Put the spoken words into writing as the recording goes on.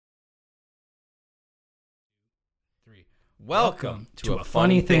Welcome to a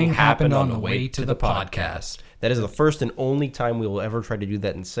funny thing happened on the way to the podcast. That is the first and only time we will ever try to do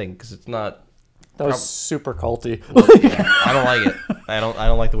that in sync because it's not. That was super culty. Yeah, I don't like it. I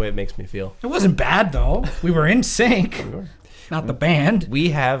don't like the way it makes me feel. It wasn't bad though. We were in sync. Not the band. We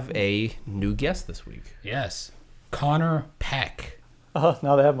have a new guest this week. Yes, Connor Peck. Oh,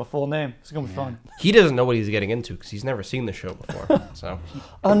 now they have my full name. It's gonna be fun. He doesn't know what he's getting into because he's never seen the show before. So.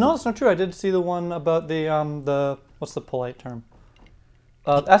 No, it's not true. I did see the one about the what's the polite term?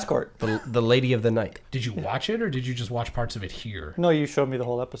 Escort. The Lady of the Night. Did you watch it or did you just watch parts of it here? No, you showed me the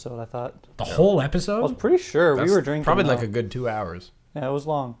whole episode. I thought. The whole I was episode? pretty sure we were drinking. Probably like a good 2 hours. Yeah, it was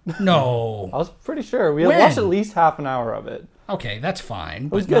long. No. I was pretty sure we When? watched at least half an hour of it. Okay, that's fine.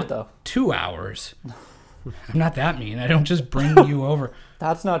 It was good though. 2 hours. I'm not that mean. I don't just bring you over.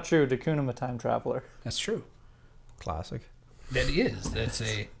 That's not true. Dakunam, a time traveler. That's true. Classic. That is.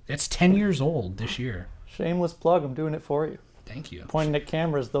 That's 10 years old this year. Shameless plug. I'm doing it for you. Thank you. Pointing at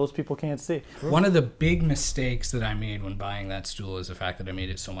cameras those people can't see. One of the big mistakes that I made when buying that stool is the fact that I made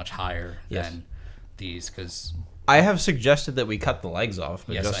it so much higher than these because I have suggested that we cut the legs off,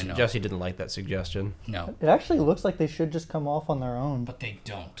 but Yes, I know. Jesse didn't like that suggestion. no. It actually looks like they should just come off on their own. But they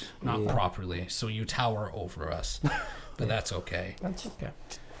don't. Not properly. So you tower over us. But that's okay. That's okay.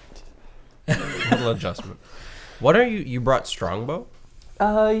 Little adjustment. What are you? You brought Strongbow?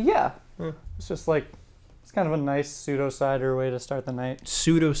 Yeah. It's just like it's kind of a nice pseudo cider way to start the night.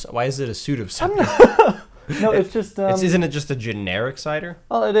 Why is it a pseudo cider? No, it's just Isn't it just a generic cider?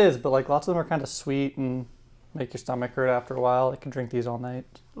 well, it is, but like lots of them are kind of sweet and make your stomach hurt after a while. I can drink these all night.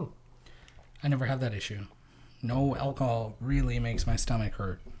 I never have that issue. No alcohol really makes my stomach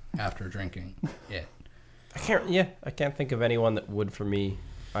hurt after drinking it. I can't think of anyone that would for me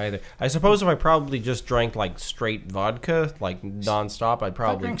either. I suppose if I probably just drank like straight vodka, like nonstop, I'd If I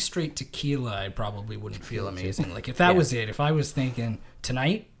probably. drank straight tequila, I probably wouldn't feel amazing. Like if that was it, if I was thinking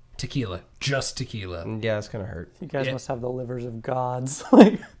tonight, tequila, just tequila. Yeah, it's gonna hurt. You guys Yeah. must have the livers of gods.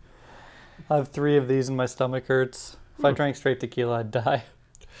 Like I have 3 of these and my stomach hurts. If I drank straight tequila, I'd die.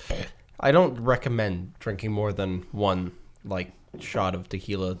 I don't recommend drinking more than one like shot of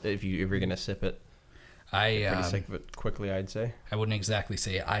tequila if you're gonna sip it. Pretty sick of it quickly, I'd say. I wouldn't exactly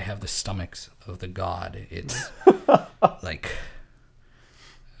say I have the stomachs of the god. It's like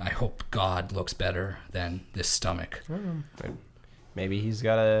I hope God looks better than this stomach. Maybe he's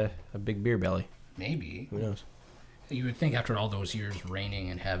got a big beer belly. Maybe. Who knows? You would think after all those years reigning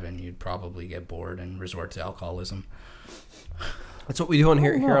in heaven, you'd probably get bored and resort to alcoholism. That's what we do on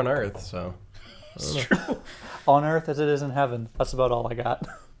here on Earth. So It's true. On earth as it is in heaven. That's about all I got.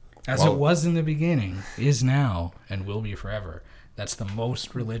 As it was in the beginning, is now, and will be forever. That's the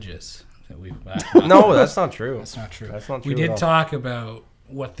most religious that we've... no, that's not true. That's not true. That's not true. We did at all. talk about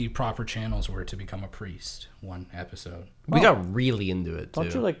what the proper channels were to become a priest one episode. We got really into it too.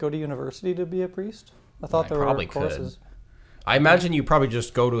 Don't you like go to university to be a priest? I thought there were probably could. courses. I imagine you probably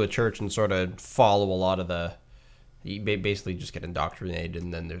just go to a church and sort of follow a lot of the. You basically just get indoctrinated,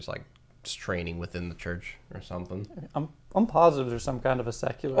 and then there's like just training within the church or something. I'm positive there's some kind of a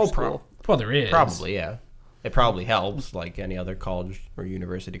secular school. Well, there is. Probably, yeah. It probably helps, like any other college or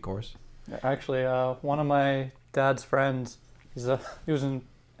university course. Actually, one of my dad's friends, he was not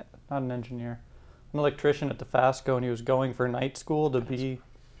an engineer, an electrician at Dofasco, and he was going for night school to be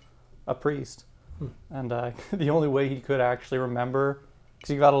a priest. And the only way he could actually remember,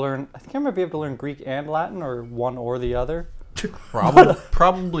 because you got to learn, I can't remember if you have to learn Greek and Latin or one or the other.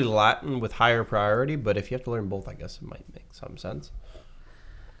 Probably Latin with higher priority, but if you have to learn both, I guess it might make some sense.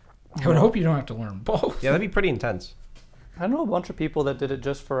 I would hope you don't have to learn both. Yeah, that'd be pretty intense. I know a bunch of people that did it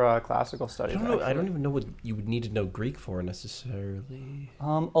just for classical studies. I don't even know what you would need to know Greek for necessarily. A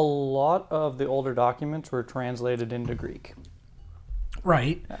lot of the older documents were translated into Greek.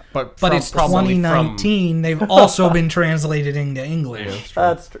 Right. But It's 2019. They've also been translated into English.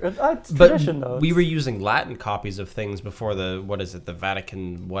 That's true. That's But tradition, though. we were using Latin copies of things before the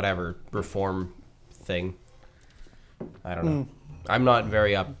Vatican whatever reform thing. I don't know. I'm not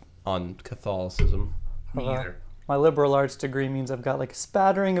very up on Catholicism. Me either. My liberal arts degree means I've got like a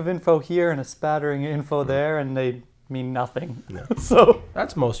spattering of info here and a spattering of info there, and they mean nothing. No. So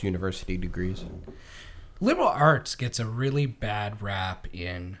That's most university degrees. Liberal arts gets a really bad rap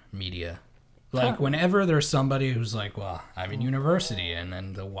in media. Like, whenever there's somebody who's like, well, I'm in university, and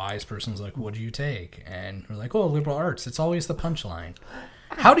then the wise person's like, what do you take? And we're like, oh, liberal arts. It's always the punchline.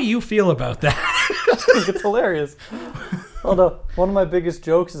 How do you feel about that? I think it's hilarious. Although, one of my biggest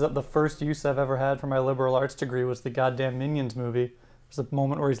jokes is that the first use I've ever had for my liberal arts degree was the goddamn Minions movie. There's a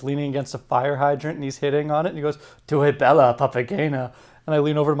moment where he's leaning against a fire hydrant and he's hitting on it, and he goes, "Tue bella papagena." And I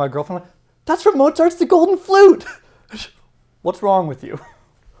lean over to my girlfriend, like, that's from Mozart's The Golden Flute. What's wrong with you?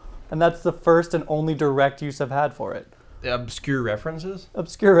 And that's the first and only direct use I've had for it. Obscure references?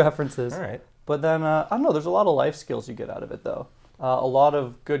 Obscure references. All right. But then, I don't know, there's a lot of life skills you get out of it, though. A lot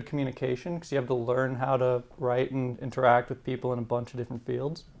of good communication, because you have to learn how to write and interact with people in a bunch of different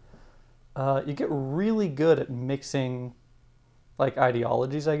fields. You get really good at mixing, like,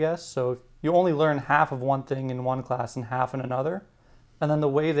 ideologies, I guess. So you only learn half of one thing in one class and half in another. And then the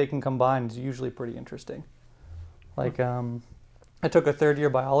way they can combine is usually pretty interesting. Like, I took a third-year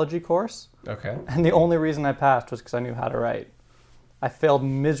biology course. Okay. And the only reason I passed was because I knew how to write. I failed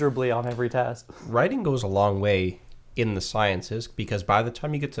miserably on every test. Writing goes a long way in the sciences, because by the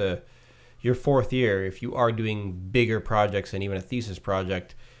time you get to your fourth year, if you are doing bigger projects and even a thesis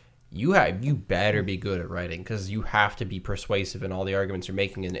project, you better be good at writing, because you have to be persuasive in all the arguments you're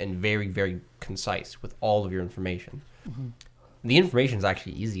making and very, very concise with all of your information. Mm-hmm. The information is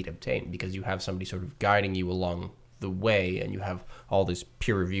actually easy to obtain because you have somebody sort of guiding you along the way, and you have all this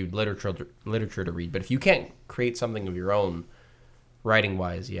peer-reviewed literature to read. But if you can't create something of your own,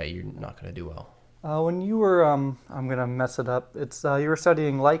 writing-wise, yeah, you're not going to do well. When you were, I'm going to mess it up. It's you were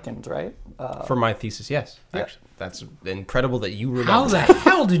studying lichens, right? For my thesis, yes. Yeah. Actually, that's incredible that you remember. How the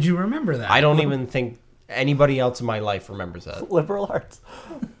hell did you remember that? I don't even think anybody else in my life remembers that. Liberal arts.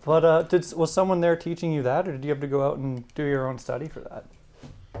 But was someone there teaching you that, or did you have to go out and do your own study for that?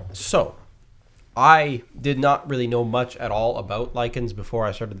 So, I did not really know much at all about lichens before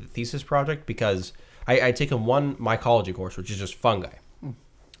I started the thesis project, because I'd taken one mycology course, which is just fungi.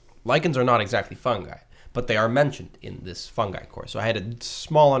 Lichens are not exactly fungi, but they are mentioned in this fungi course. So I had a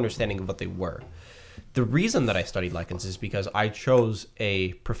small understanding of what they were. The reason that I studied lichens is because I chose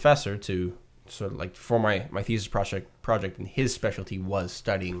a professor to sort of like for my thesis project, and his specialty was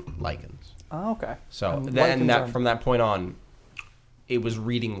studying lichens. Oh, okay. So from that point on, it was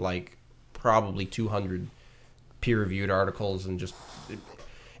reading like probably 200 peer-reviewed articles, and just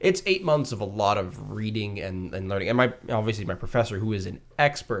it's 8 months of a lot of reading and learning. And my professor, who is an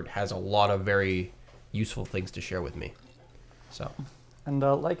expert, has a lot of very useful things to share with me. So, and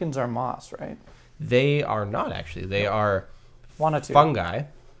lichens are moss, right? They are not actually. They are One or two. fungi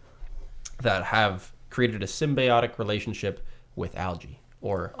that have created a symbiotic relationship with algae,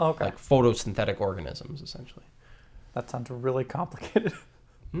 or like photosynthetic organisms, essentially. That sounds really complicated.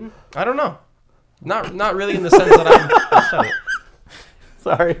 I don't know. Not really in the sense that I'm studying.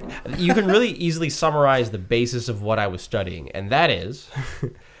 Sorry. You can really easily summarize the basis of what I was studying, and that is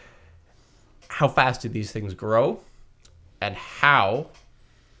how fast do these things grow, and how,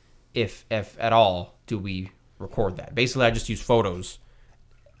 if at all, do we record that. Basically, I just used photos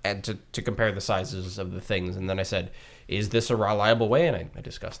and to compare the sizes of the things, and then I said, is this a reliable way? And I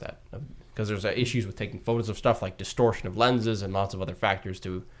discussed that, because there's issues with taking photos of stuff like distortion of lenses and lots of other factors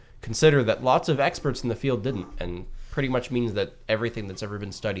to consider that lots of experts in the field didn't, and pretty much means that everything that's ever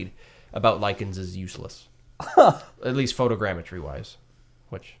been studied about lichens is useless. At least photogrammetry-wise,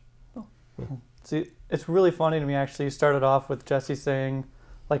 which... See, it's really funny to me, actually. You started off with Jesse saying,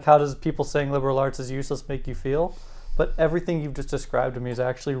 like, how does people saying liberal arts is useless make you feel? But everything you've just described to me is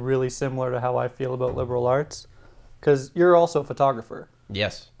actually really similar to how I feel about liberal arts, because you're also a photographer.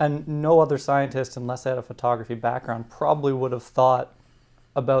 Yes. And no other scientist, unless they had a photography background, probably would have thought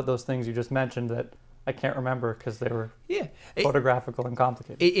about those things you just mentioned that I can't remember because they were photographical and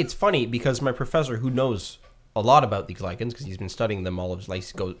complicated. It's funny because my professor, who knows a lot about these lichens, because he's been studying them all of his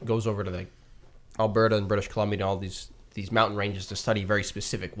life, goes over to like Alberta and British Columbia and all these mountain ranges to study very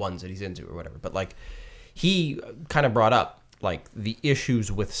specific ones that he's into or whatever. But like, he kind of brought up like the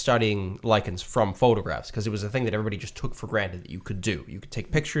issues with studying lichens from photographs, because it was a thing that everybody just took for granted that you could do. You could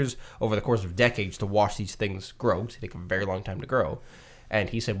take pictures over the course of decades to watch these things grow. They take a very long time to grow. And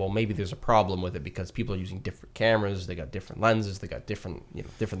he said, well, maybe there's a problem with it because people are using different cameras, they got different lenses, they got different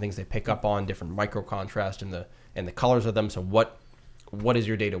things they pick up on, different micro contrast in the colors of them. So what is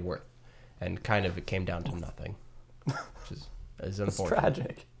your data worth? And kind of it came down to nothing, which is unfortunate. It's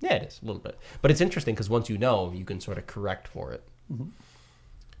tragic. Yeah, it is a little bit, but it's interesting because once you know, you can sort of correct for it,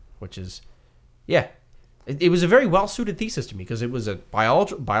 which is, yeah. It was a very well suited thesis to me because it was a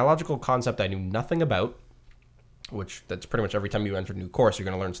biological concept I knew nothing about. Which that's pretty much every time you enter a new course, you're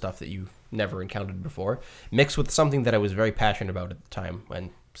going to learn stuff that you've never encountered before, mixed with something that I was very passionate about at the time,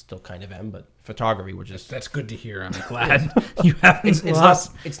 and still kind of am, but photography, which is... That's good to hear. I'm glad you haven't...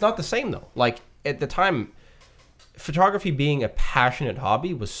 It's not the same, though. Like, at the time, photography being a passionate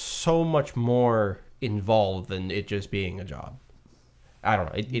hobby was so much more involved than it just being a job. I don't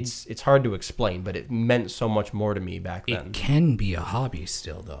know. It's hard to explain, but it meant so much more to me back then. It can be a hobby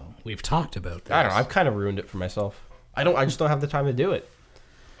still, though. We've talked about this. I don't know. I've kind of ruined it for myself. I just don't have the time to do it.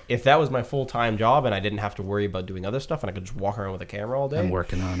 if that was my full-time job and I didn't have to worry about doing other stuff and I could just walk around with a camera all day, I'm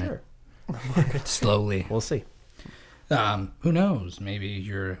working on sure. it. Slowly. We'll see. Who knows? Maybe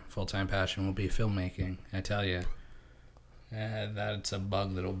your full-time passion will be filmmaking. I tell you, that's a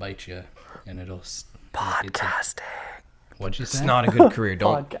bug that'll bite you, and it'll Podcasting. What'd you say? It's not a good career.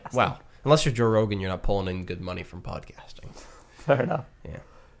 Don't. Podcasting. Wow. Unless you're Joe Rogan, you're not pulling in good money from podcasting. Fair enough. Yeah.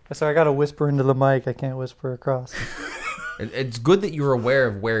 So I got to whisper into the mic. I can't whisper across. It's good that you're aware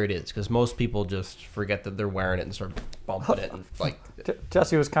of where it is, because most people just forget that they're wearing it and start bumping it and like.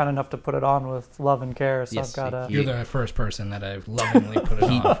 Jesse was kind enough to put it on with love and care, so Yes, I've got to. You're the first person that I've lovingly put it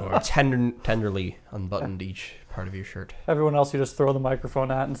on for. tenderly unbuttoned each part of your shirt. Everyone else, you just throw the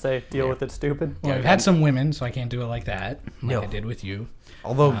microphone at and say, "Deal with it, stupid." Well, I've had some women, so I can't do it like that, like No. I did with you.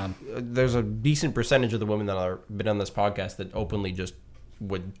 Although there's a decent percentage of the women that have been on this podcast that openly just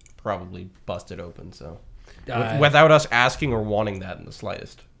would probably bust it open. So without us asking or wanting that in the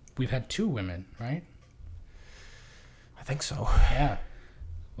slightest. We've had 2 women, right? I think so. Yeah.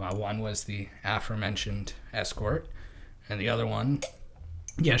 Well, one was the aforementioned escort, and the other one,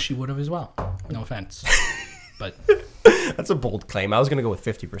 yeah, she would have as well. No offense. But That's a bold claim. I was going to go with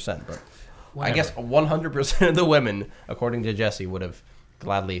 50%, but whatever. I guess 100% of the women, according to Jesse, would have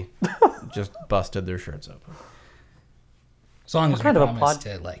gladly just busted their shirts open. As long as we kind of a promise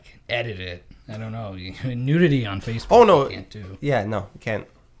to, like, edit it. I don't know. Nudity on Facebook. Oh, no. You can't do. Yeah, no, can't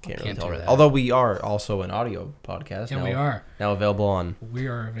really Can't tell do her. that. Although we are also an audio podcast. Yeah, now, we are. now available on We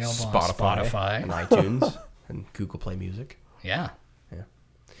are available Spotify, on and Spotify. iTunes and Google Play Music. Yeah. Yeah.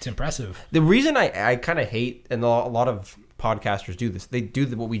 It's impressive. The reason I kind of hate, and a lot of podcasters do this, they do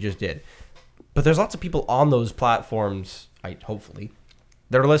what we just did. But there's lots of people on those platforms, hopefully,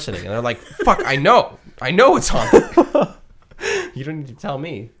 they're listening. And they're like, fuck, I know it's on. You don't need to tell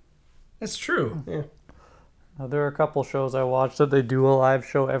me. That's true. Yeah. There are a couple shows I watch that they do a live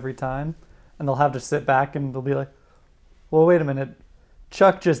show every time, and they'll have to sit back and they'll be like, "Well, wait a minute,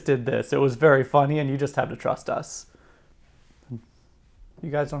 Chuck just did this. It was very funny, and you just have to trust us." You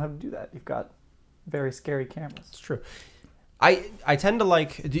guys don't have to do that. You've got very scary cameras. It's true. I tend to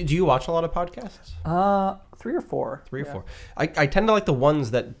like, do you watch a lot of podcasts? 3 or 4. 3 or 4. I tend to like the ones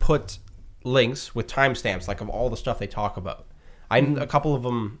that put links with timestamps, like of all the stuff they talk about. A couple of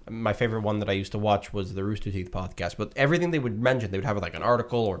them, my favorite one that I used to watch was the Rooster Teeth podcast, but everything they would mention, they would have like an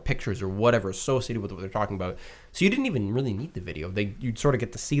article or pictures or whatever associated with what they're talking about. So you didn't even really need the video. You'd sort of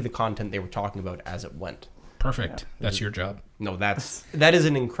get to see the content they were talking about as it went. Perfect. That's your job. No, that is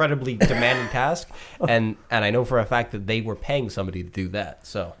an incredibly demanding task, and I know for a fact that they were paying somebody to do that.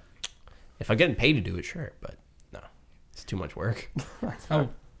 So if I'm getting paid to do it, sure, but no, it's too much work. Oh,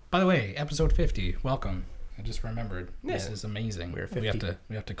 by the way, episode 50. Welcome. I just remembered. This Yeah. is amazing. We're 50.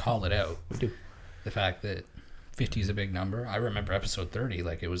 We have to call it out. We do. The fact that 50 is a big number. I remember episode 30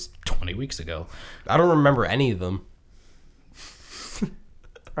 like it was 20 weeks ago. I don't remember any of them.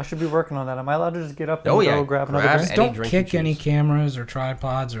 I should be working on that. Am I allowed to just get up and Oh, yeah. go grab another Grab drink? any Don't drink you kick any choose. cameras or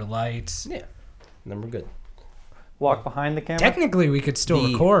tripods or lights. Yeah, then we're good. Walk behind the camera? Technically, we could still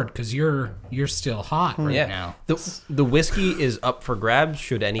The- record because you're still hot right Yeah. now. The whiskey is up for grabs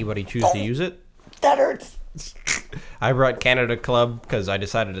should anybody choose to use it. That hurts. I brought Canada Club because I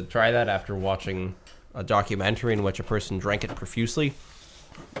decided to try that after watching a documentary in which a person drank it profusely.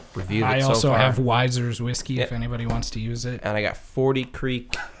 Reviewed it I so also far. have Weiser's whiskey if Yeah. anybody wants to use it. And I got 40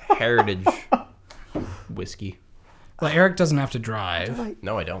 Creek Heritage whiskey. Well, Eric doesn't have to drive,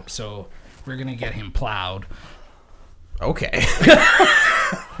 No, I don't. so we're going to get him plowed. Okay.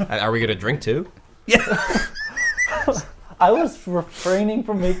 Are we going to drink too? I was refraining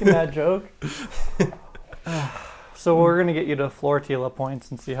from making that joke. So we're going to get you to Flortila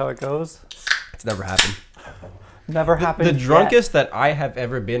points and see how it goes. It's never happened. Never happened The yet. drunkest that I have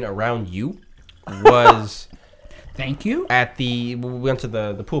ever been around you was Thank you. we went to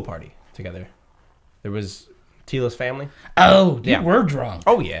the pool party together. There was Tila's family. Oh, you Yeah. were drunk.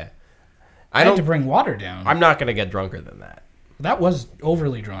 Oh yeah. I had to bring water down. I'm not gonna get drunker than that. That was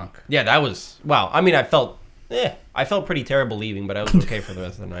overly drunk. Yeah, that was. Well, I mean, I felt pretty terrible leaving, but I was okay for the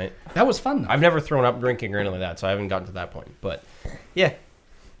rest of the night. That was fun, though. I've never thrown up drinking or anything like that, so I haven't gotten to that point. But yeah,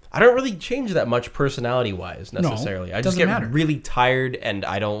 I don't really change that much personality-wise necessarily. I just doesn't get matter. really tired and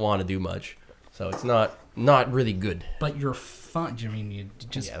I don't want to do much, so it's not really good. But you're fun. I mean, you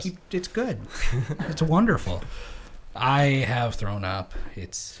just Yes. keep. It's good. It's wonderful. I have thrown up.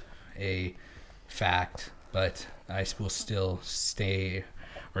 It's a fact, but I will still stand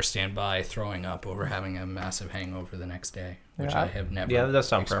by throwing up over having a massive hangover the next day, which Yeah. I have never. Yeah, that does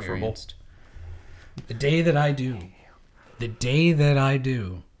sound preferable. experienced. The day that I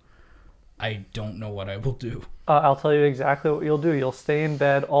do, I don't know what I will do. I'll tell you exactly what you'll do. You'll stay in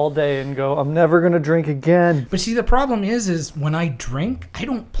bed all day and go, I'm never going to drink again. But see, the problem is when I drink, I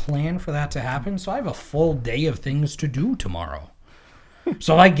don't plan for that to happen. So I have a full day of things to do tomorrow.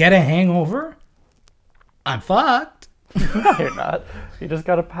 So I get a hangover. I'm fucked. No, you're not. You just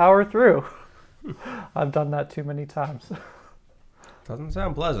got to power through. I've done that too many times. Doesn't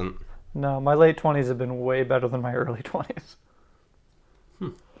sound pleasant. No, my late 20s have been way better than my early 20s.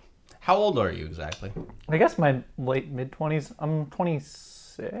 How old are you exactly? I guess my late mid-20s, I'm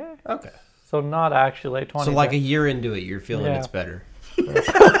 26. Okay. So not actually late 20s. So like a year into it, you're feeling Yeah. it's better.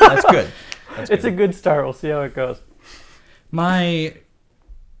 That's good. That's It's a good. good start. We'll see how it goes. My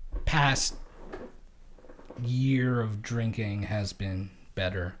past year of drinking has been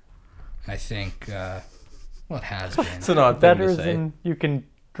better. I think, it has been. It's an odd thing Better to as say. in you can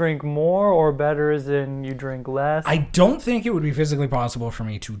drink more, or better as in you drink less? I don't think it would be physically possible for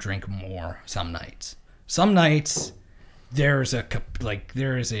me to drink more some nights. Some nights there's a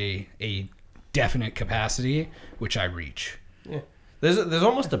definite capacity which I reach. Yeah. There's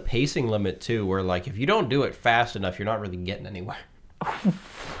almost a pacing limit too, where like if you don't do it fast enough, you're not really getting anywhere.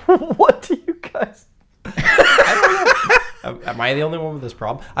 What do you guys... Am I the only one with this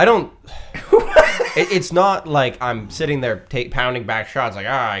problem? I don't. It's not like I'm sitting there pounding back shots like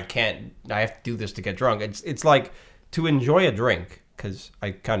I can't. I have to do this to get drunk. It's like to enjoy a drink, because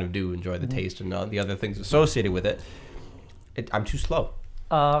I kind of do enjoy the taste and the other things associated with it. I'm too slow.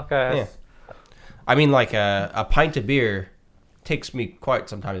 Okay. Yeah. I mean, like a pint of beer takes me quite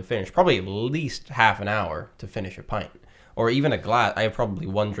some time to finish. Probably at least half an hour to finish a pint, or even a glass. I have probably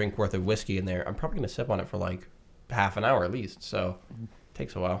one drink worth of whiskey in there. I'm probably gonna sip on it for like half an hour at least. So it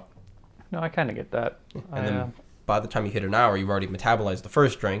takes a while. No, I kind of get that. And then by the time you hit an hour, you've already metabolized the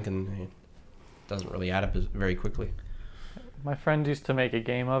first drink, and it doesn't really add up very quickly. My friends used to make a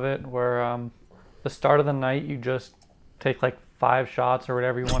game of it where the start of the night you just take like 5 shots or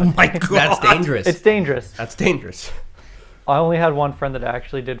whatever you want Oh to my take. god. That's dangerous. It's dangerous. That's dangerous. I only had one friend that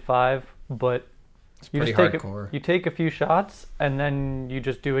actually did 5, but you pretty just take hardcore. you take a few shots and then you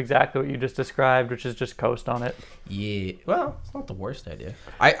just do exactly what you just described, which is just coast on it. Yeah. Well, it's not the worst idea.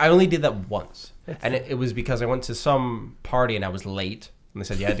 I only did that once. And it was because I went to some party and I was late. And they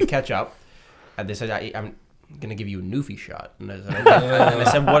said you had to catch up. And they said, I'm going to give you a Newfie shot. And I said, okay. And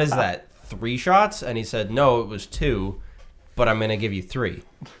I said, what is that? 3 shots? And he said, no, it was 2, but I'm going to give you 3.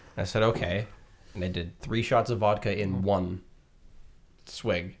 I said, okay. And I did 3 shots of vodka in 1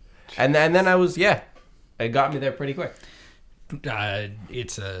 swig. And then I was, it got me there pretty quick.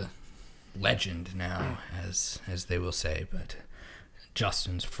 It's a legend now, as they will say, but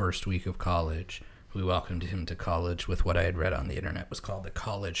Justin's first week of college, we welcomed him to college with what I had read on the internet was called the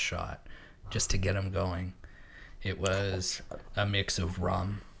college shot, just to get him going. It was a mix of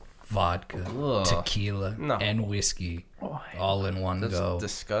rum, vodka, Ugh. tequila, No. and whiskey, all in one That's go.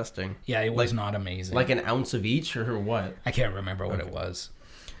 disgusting. Yeah, it was not amazing. Like an ounce of each or what? I can't remember what it was.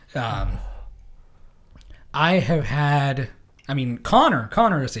 I have had... I mean,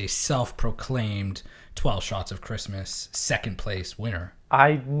 Connor is a self-proclaimed 12 Shots of Christmas second place winner.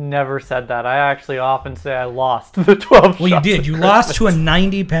 I never said that. I actually often say I lost the 12 Well, you shots. did. You lost to a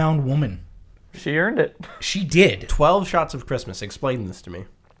 90-pound woman. She earned it. She did. 12 shots of Christmas. Explain this to me.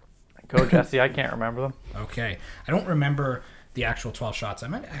 Go, Jesse. I can't remember them. Okay. I don't remember the actual 12 shots. I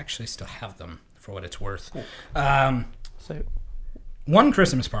might actually still have them for what it's worth. So, One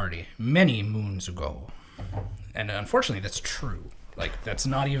Christmas party many moons ago, and unfortunately that's true. Like, that's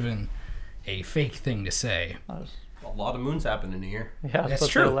not even a fake thing to say. A lot of moons happen in a year. yeah, That's so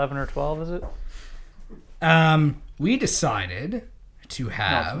true. 11 or 12, is it? We decided to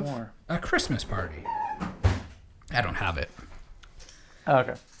have more. a Christmas party. I don't have it.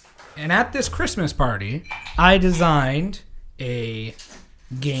 Okay. And at this Christmas party, I designed a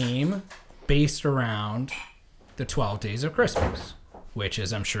game based around the 12 Days of Christmas, which,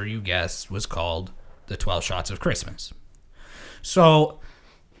 as I'm sure you guessed, was called the 12 Shots of Christmas. So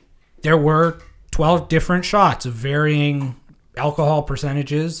there were 12 different shots of varying alcohol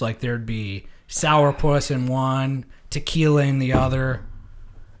percentages. Like there'd be sourpuss in one, tequila in the other,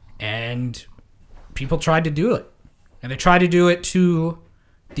 and people tried to do it. And they tried to do it to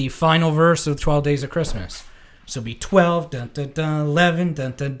the final verse of 12 Days of Christmas. So it'd be 12, dun, dun, dun, 11,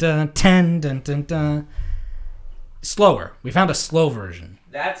 dun, dun, dun, 10, dun, dun, dun. Slower. We found a slow version.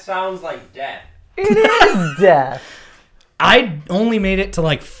 That sounds like death. It is death. I only made it to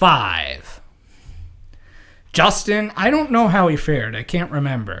like 5. Justin, I don't know how he fared. I can't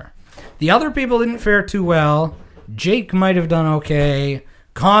remember. The other people didn't fare too well. Jake might have done okay.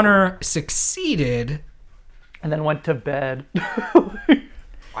 Connor succeeded. And then went to bed.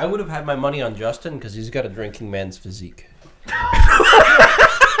 I would have had my money on Justin because he's got a drinking man's physique.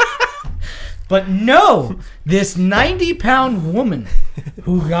 But no, this 90-pound woman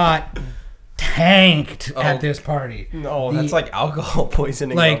who got tanked at this party. No, that's like alcohol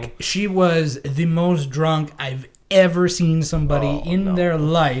poisoning. Like, she was the most drunk I've ever seen somebody in their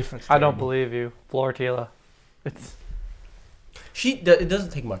life. I don't believe you, Flortila. It's it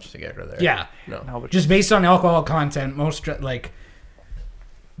doesn't take much to get her there. Yeah. no, but Just based on alcohol content,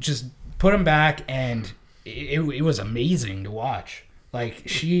 just put them back, and it was amazing to watch. Like,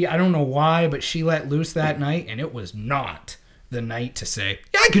 I don't know why, but she let loose that night, and it was not the night to say,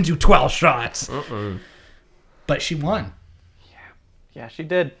 yeah, I can do 12 shots. But she won. yeah, she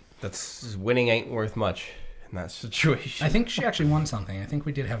did. That's winning ain't worth much in that situation. I think she actually won something. I think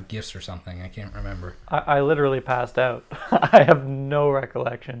we did have gifts or something. I can't remember. I literally passed out. I have no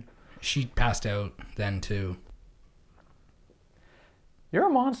recollection. She passed out then, too. You're a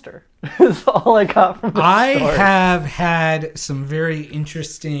monster. Is all I got from this I story. have had some very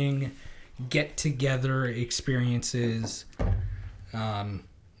interesting get-together experiences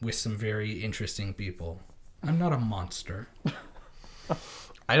with some very interesting people. I'm not a monster.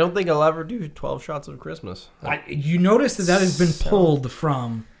 I don't think I'll ever do 12 shots of Christmas. You notice that has been pulled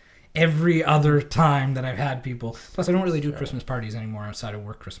from every other time that I've had people. Plus, I don't really do Christmas parties anymore outside of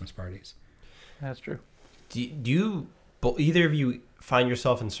work Christmas parties. That's true. Do you either of you find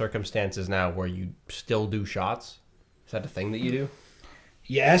yourself in circumstances now where you still do shots? Is that a thing that you do?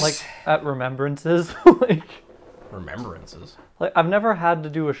 Yes. Like at remembrances, Remembrances. like I've never had to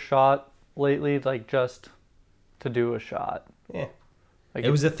do a shot lately, like just to do a shot. Yeah. Like It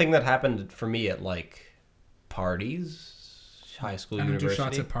was a thing that happened for me at like parties, high school, I don't do university.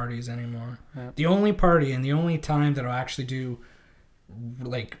 shots at parties anymore. Yeah. The only party and the only time that I'll actually do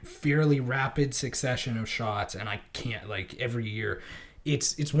like fairly rapid succession of shots, and I can't, like, every year,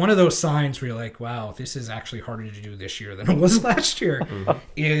 it's one of those signs where you're like, wow, this is actually harder to do this year than it was last year.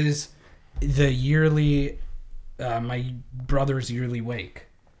 Is the yearly my brother's yearly wake.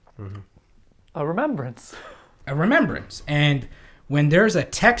 a remembrance. A remembrance. And when there's a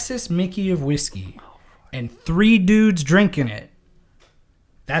Texas Mickey of whiskey and 3 dudes drinking it,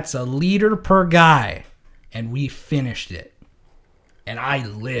 that's a liter per guy, and we finished it. And I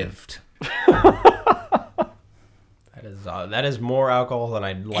lived. That is more alcohol than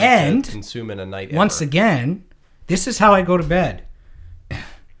I'd like And to consume in a night. Once ever. again, this is how I go to bed.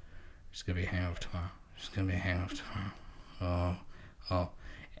 It's gonna be half tomorrow. It's gonna be half tomorrow. Oh.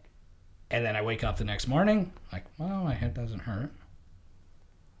 And then I wake up the next morning, like, well, my head doesn't hurt.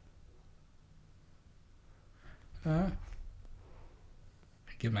 I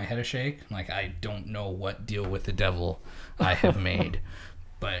give my head a shake. Like, I don't know what deal with the devil I have made,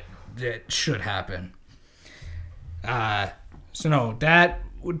 but it should happen. So no, that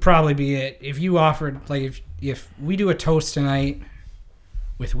would probably be it. If you offered, like, if we do a toast tonight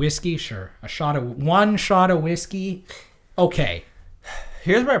with whiskey, sure. One shot of whiskey, okay.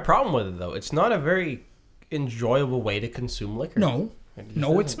 Here's my problem with it, though. It's not a very enjoyable way to consume liquor. No, It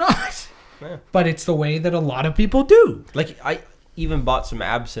no, just it's not. Yeah. But it's the way that a lot of people do. Like, I even bought some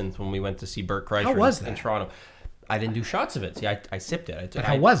absinthe when we went to see Bert Kreischer How was in that? Toronto. I didn't do shots of it. See, I sipped it. But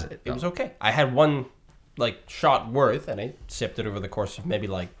how was it? It was okay. I had one, like, shot worth, and I sipped it over the course of maybe,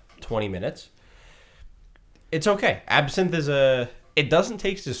 like, 20 minutes. It's okay. Absinthe is it doesn't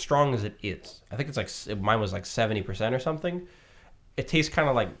taste as strong as it is. I think it's like, mine was like 70% or something. It tastes kind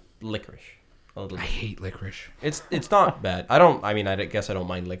of like licorice. A little I bit. hate licorice. It's not bad. I guess I don't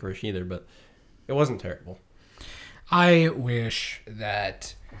mind licorice either, but it wasn't terrible. I wish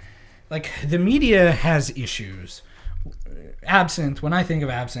that, like, the media has issues. Absinthe, when I think of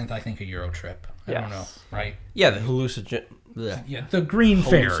absinthe, I think of Eurotrip. I don't know, Yes. right? Yeah, the hallucinogenic Yeah, the green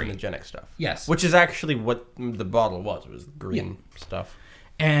fairy. stuff. Yes. Which is actually what the bottle was. It was green stuff.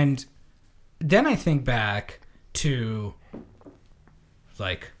 And then I think back to,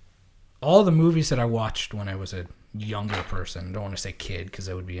 like, all the movies that I watched when I was a younger person. I don't want to say kid because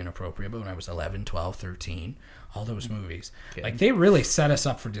that would be inappropriate, but when I was 11, 12, 13, all those movies. Kid. Like, they really set us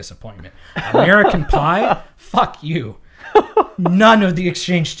up for disappointment. American Pie? Fuck you. None of the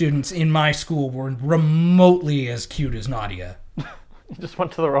exchange students in my school were remotely as cute as Nadia. You just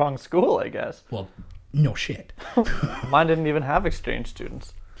went to the wrong school, I guess. Well, no shit. Mine didn't even have exchange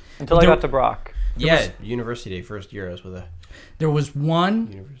students until I There- got to Brock. University day, first year I was with a There was one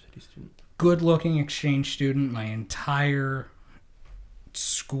university student. good-looking exchange student my entire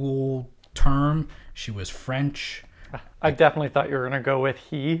school term. She was French. I definitely thought you were going to go with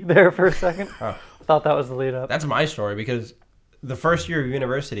he there for a second. Oh. I thought that was the lead up. That's my story because the first year of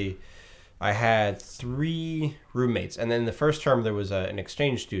university, I had 3 roommates, and then the first term there was an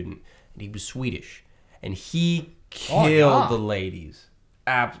exchange student, and he was Swedish, and he killed the ladies,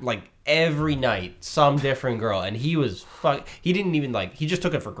 like every night, some different girl, and he was he didn't even he just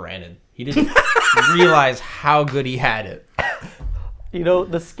took it for granted. He didn't realize how good he had it. You know,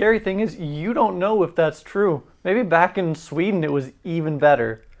 the scary thing is you don't know if that's true. Maybe back in Sweden it was even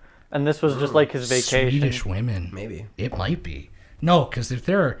better, and this was just like his vacation. Swedish women. Maybe. It might be. No, because if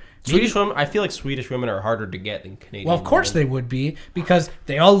they're... Swedish women, I feel like Swedish women are harder to get than Canadian Well, of course women. they would be, because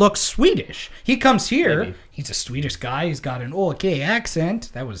they all look Swedish. He comes here, Maybe. he's a Swedish guy, he's got an okay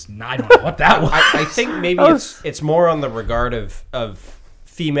accent. That was... I don't know what that was. I think maybe it's more on the regard of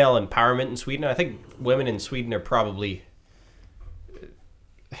female empowerment in Sweden. I think women in Sweden are probably...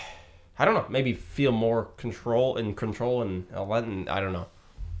 I don't know, maybe feel more control and all that, and I don't know.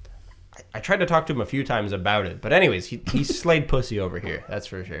 I tried to talk to him a few times about it, but anyways, he slayed pussy over here. That's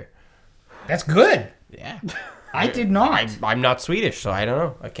for sure. That's good. Yeah, I did not. I'm not Swedish, so I don't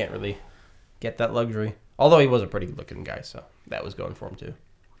know. I can't really get that luxury. Although he was a pretty good-looking guy, so that was going for him too.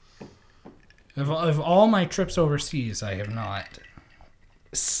 Of all my trips overseas, I have not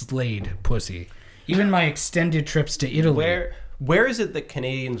slayed pussy. Even my extended trips to Italy. Where is it that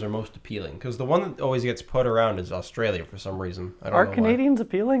Canadians are most appealing? Because the one that always gets put around is Australia for some reason. I don't Are know Canadians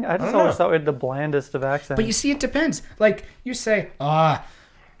appealing? I just don't always know. thought we had the blandest of accents. But you see, it depends. Like, you say, a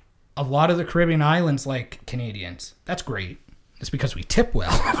lot of the Caribbean islands like Canadians. That's great. It's because we tip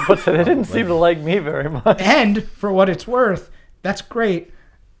well. But they didn't seem to like me very much. And, for what it's worth, that's great.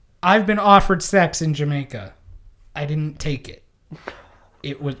 I've been offered sex in Jamaica. I didn't take it.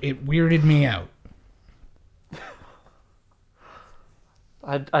 It weirded me out.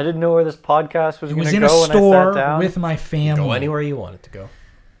 I didn't know where this podcast was It going was to in a go when I sat store down. with my family. Go anywhere you want it to go.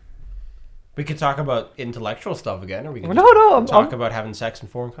 We could talk about intellectual stuff again, or we could No, talk about having sex in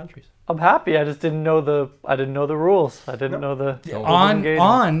foreign countries. I'm happy. I just didn't know the rules. I didn't know the rules of on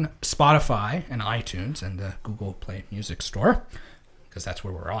engagement. Spotify and iTunes and the Google Play Music Store, because that's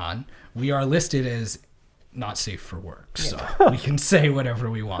where we're on, we are listed as not safe for work. So we can say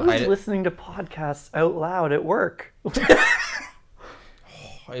whatever we want. Who's listening to podcasts out loud at work?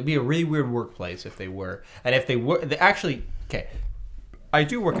 It'd be a really weird workplace if they were. And if they were... Okay. I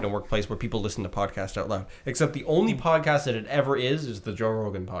do work in a workplace where people listen to podcasts out loud. Except the only podcast that it ever is the Joe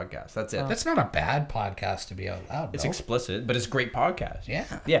Rogan podcast. That's it. That's not a bad podcast to be out loud, It's though. explicit, but it's a great podcast. Yeah.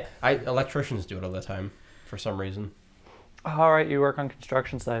 Yeah. Electricians do it all the time for some reason. All right, you work on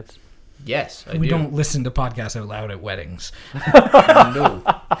construction sites. Yes, I We do. don't listen to podcasts out loud at weddings. No.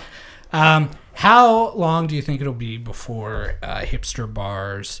 How long do you think it'll be before hipster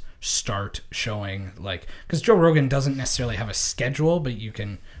bars start showing, like, because Joe Rogan doesn't necessarily have a schedule, but you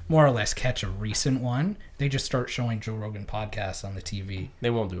can more or less catch a recent one. They just start showing Joe Rogan podcasts on the TV.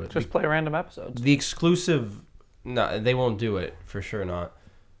 They won't do it. Just play random episodes. The exclusive... No, they won't do it. For sure not.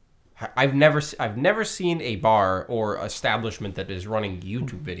 I've never seen a bar or establishment that is running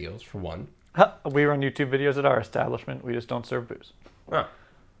YouTube videos, for one. We run YouTube videos at our establishment. We just don't serve booze. Oh.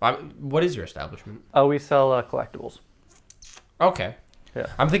 What is your establishment? We sell collectibles. Okay. Yeah.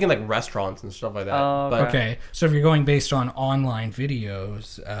 I'm thinking like restaurants and stuff like that. But Okay, so if you're going based on online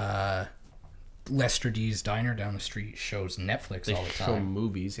videos, Lester D's Diner down the street shows Netflix they all the show time.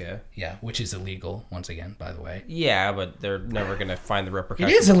 movies, yeah. Yeah, which is illegal, once again, by the way. Yeah, but they're never going to find the It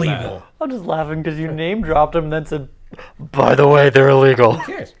repercussions. is of illegal. that. I'm just laughing because you name dropped them and then said, by the way, they're illegal.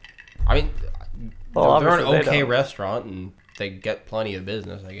 Who cares? I mean, Well, they're an obviously they okay don't. restaurant and they get plenty of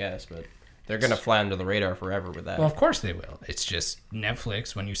business, I guess, but they're going to fly under the radar forever with that. Well, of course they will. It's just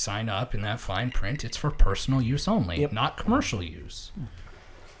Netflix, when you sign up in that fine print, it's for personal use only, not commercial use.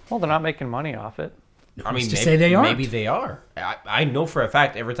 Well, they're not making money off it. I mean, to say they aren't? Maybe they are. I know for a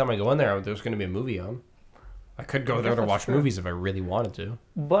fact every time I go in there, there's going to be a movie on. I could go there to that's watch true. movies if I really wanted to.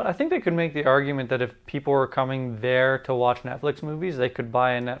 But I think they could make the argument that if people were coming there to watch Netflix movies, they could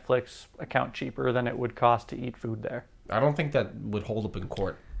buy a Netflix account cheaper than it would cost to eat food there. I don't think that would hold up in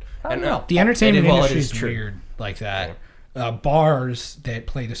court. I don't know. The entertainment Well, it industry is is true. weird like that. Bars that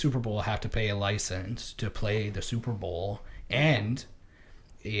play the Super Bowl have to pay a license to play the Super Bowl, and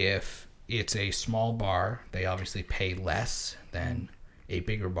if it's a small bar, they obviously pay less than a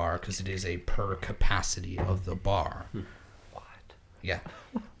bigger bar because it is a per capacity of the bar. What? Yeah.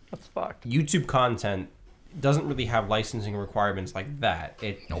 That's fucked. YouTube content doesn't really have licensing requirements like that.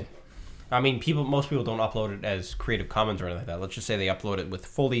 Nope. I mean, most people don't upload it as Creative Commons or anything like that. Let's just say they upload it with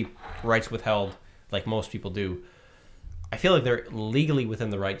fully rights withheld, like most people do. I feel like they're legally within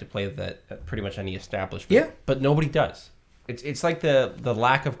the right to play that at pretty much any establishment. Yeah. But nobody does. It's like the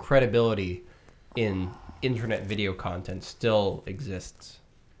lack of credibility in internet video content still exists.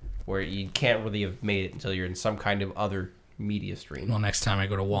 where you can't really have made it until you're in some kind of other media stream. Well, next time I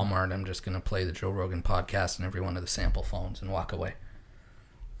go to Walmart, I'm just going to play the Joe Rogan podcast on every one of the sample phones and walk away.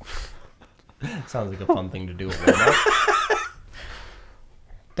 Sounds like a fun thing to do at Walmart.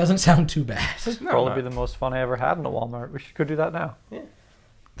 Doesn't sound too bad. This would probably be the most fun I ever had in a Walmart. We should go do that now. Yeah.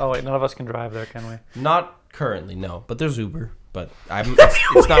 Oh wait, none of us can drive there, can we? Not currently, no. But there's Uber. But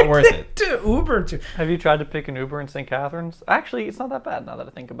it's not worth it. To Uber to. Have you tried to pick an Uber in St. Catharines? Actually, it's not that bad now that I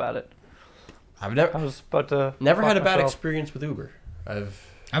think about it. I've I was about to. never had a fuck bad myself. experience with Uber. I've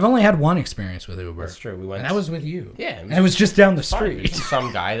only had one experience with Uber. That's true. We went. And that was with you. Yeah. And it was just down the fine. It was street.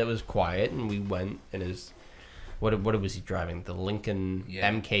 some guy that was quiet, and we went in his. What was he driving? The Lincoln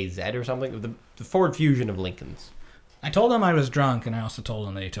MKZ or something? The Ford Fusion of Lincolns. I told him I was drunk, and I also told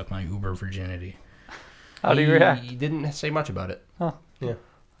him that he took my Uber virginity. How do you react? He didn't say much about it. Huh. Yeah.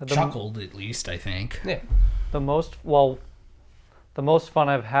 Chuckled, at least, I think. Yeah. The most fun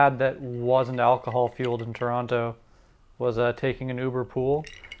I've had that wasn't alcohol fueled in Toronto was taking an Uber pool.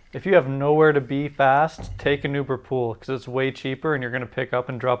 If you have nowhere to be fast, take an Uber pool because it's way cheaper and you're going to pick up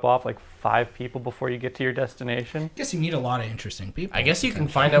and drop off like 5 people before you get to your destination. I guess you meet a lot of interesting people. I guess you can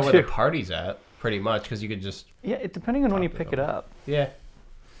find out where the party's at, pretty much, because you could just... Yeah, depending on when you pick it up. Yeah.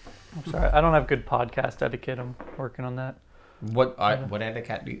 I'm sorry, I don't have good podcast etiquette. I'm working on that. What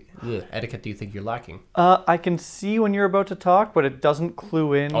etiquette do you think you're lacking? I can see when you're about to talk, but it doesn't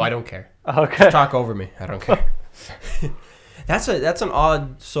clue in. Oh, I don't care. Okay. Talk over me. I don't care. That's an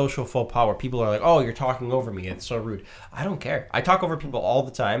odd social faux pas where people are like, "Oh, you're talking over me. It's so rude." I don't care. I talk over people all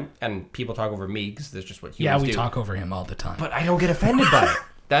the time, and people talk over me because that's just what humans do. Yeah, we talk over him all the time. But I don't get offended by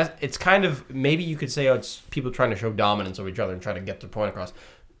it. It's kind of, maybe you could say, oh, it's people trying to show dominance over each other and trying to get their point across.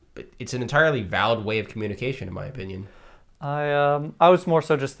 But it's an entirely valid way of communication, in my opinion. I was more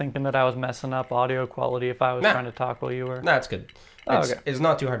so just thinking that I was messing up audio quality if I was trying to talk while you were. Nah, it's good. Okay. It's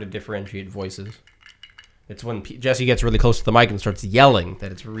not too hard to differentiate voices. It's when Jesse gets really close to the mic and starts yelling that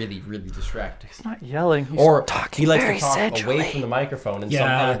it's really, really distracting. He's not yelling. He's Or talking he likes very to talk sensually. away from the microphone in some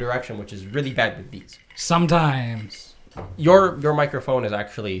other direction, which is really bad with these. Sometimes. Your microphone is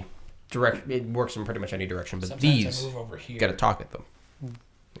actually direct. It works in pretty much any direction, but Sometimes these I move over here. got to talk at them.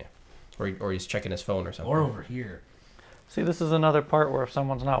 Yeah, or he's checking his phone or something. Or over here. See, this is another part where if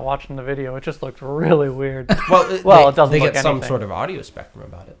someone's not watching the video, it just looks really weird. Well, Well, it doesn't They look get some anything. sort of audio spectrum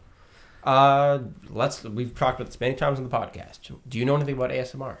about it. We've talked about this many times on the podcast. Do you know anything about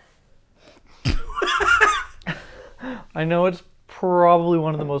ASMR? I know it's probably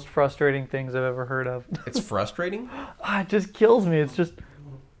one of the most frustrating things I've ever heard of. It's frustrating. It just kills me. It's just,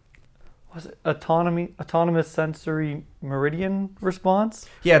 was it autonomous sensory meridian response?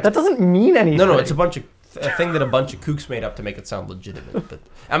 Yeah, That doesn't mean anything. no, it's a thing that a bunch of kooks made up to make it sound legitimate. But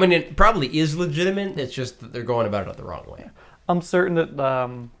I mean, it probably is legitimate. It's just that they're going about it the wrong way. I'm certain that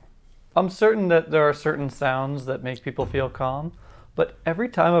there are certain sounds that make people feel calm, but every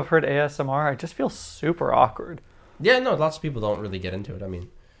time I've heard ASMR, I just feel super awkward. Yeah, no, lots of people don't really get into it. I mean,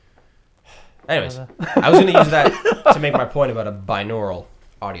 anyways, I was going to use that to make my point about a binaural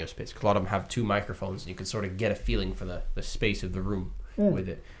audio space. 'Cause a lot of them have 2 microphones, and you can sort of get a feeling for the space of the room with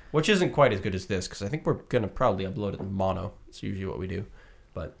it, which isn't quite as good as this, because I think we're going to probably upload it in mono. It's usually what we do.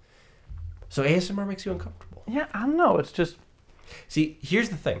 But so ASMR makes you uncomfortable. Yeah, I don't know. It's just, See, here's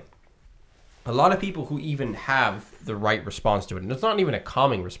the thing. A lot of people who even have the right response to it, and it's not even a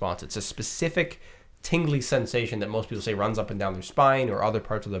calming response, it's a specific tingly sensation that most people say runs up and down their spine or other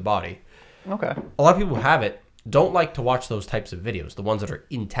parts of their body. okay. A lot of people who have it don't like to watch those types of videos, the ones that are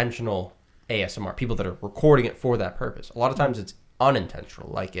intentional ASMR, people that are recording it for that purpose. A lot of times it's unintentional,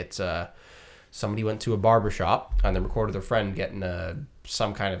 like it's somebody went to a barber shop and they recorded their friend getting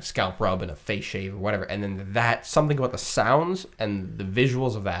some kind of scalp rub and a face shave or whatever, and then something about the sounds and the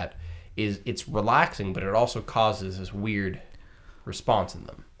visuals of that it's relaxing, but it also causes this weird response in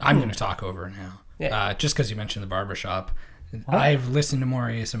them. I'm going to talk over it now. Yeah. Just because you mentioned the barbershop. I've listened to more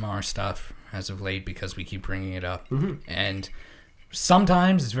ASMR stuff as of late because we keep bringing it up. Mm-hmm. And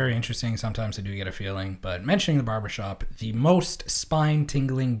sometimes it's very interesting. Sometimes I do get a feeling. But mentioning the barbershop, the most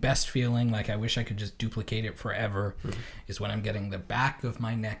spine-tingling, best feeling, like I wish I could just duplicate it forever, is when I'm getting the back of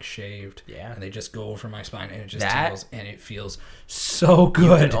my neck shaved. Yeah. And they just go over my spine and it just tingles. And it feels so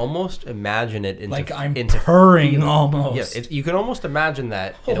good. You can almost imagine it into... Like I'm into purring almost. Yeah, you can almost imagine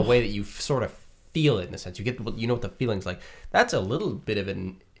that in a way that you sort of feel it in a sense. You know what the feeling's like. That's a little bit of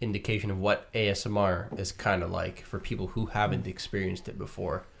an indication of what ASMR is kind of like for people who haven't experienced it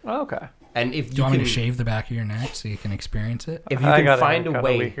before. Okay. And if Do you want me to shave the back of your neck so you can experience it? If you I can got a find a haircut a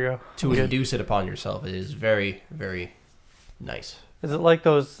way week ago. to induce it upon yourself, it is very, very nice. Is it like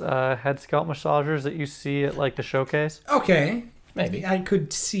those head scalp massagers that you see at like the showcase? Okay. Maybe. I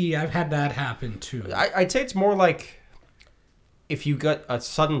could see. I've had that happen too. I'd say it's more like if you got a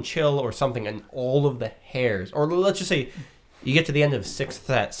sudden chill or something and all of the hairs, or let's just say you get to the end of Sixth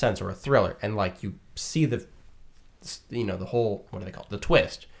Sense or a Thriller and like you see the whole, what do they call it? The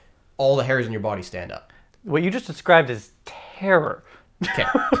twist. All the hairs in your body stand up. What you just described is terror. Okay.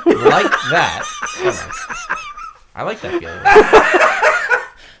 Like that. I like that feeling.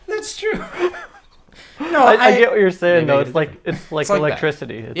 That's true. No, I get what you're saying, Maybe though. I It's like like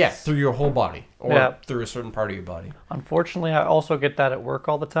electricity. Yeah, through your whole body or Yeah. through a certain part of your body. Unfortunately, I also get that at work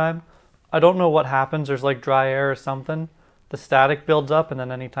all the time. I don't know what happens. There's like dry air or something. The static builds up, and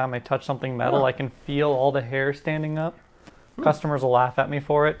then anytime I touch something metal, I can feel all the hair standing up. Customers will laugh at me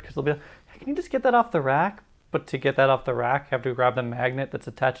for it because they'll be like, "Hey, can you just get that off the rack?" But to get that off the rack, you have to grab the magnet that's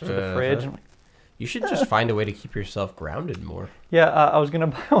attached to the fridge. And You should just find a way to keep yourself grounded more. yeah, I was going to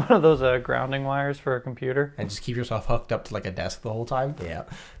buy one of those grounding wires for a computer. And just keep yourself hooked up to like a desk the whole time. Yeah.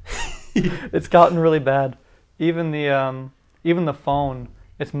 It's gotten really bad. Even the phone,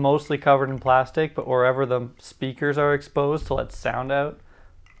 it's mostly covered in plastic, but wherever the speakers are exposed to let sound out,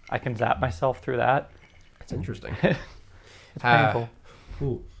 I can zap myself through that. That's interesting. It's painful.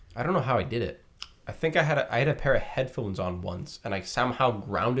 Ooh, I don't know how I did it. I think I had a pair of headphones on once, and I somehow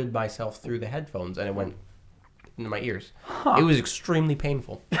grounded myself through the headphones, and it went into my ears. It was extremely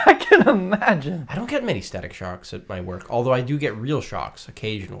painful. I can imagine. I don't get many static shocks at my work, although I do get real shocks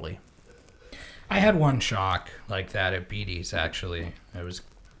occasionally. I had one shock like that at Beatty's, actually. I was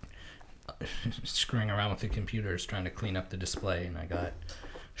screwing around with the computers trying to clean up the display, and I got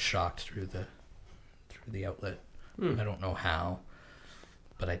shocked through the outlet. I don't know how,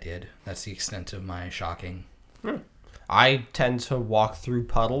 but I did. That's the extent of my shocking. I tend to walk through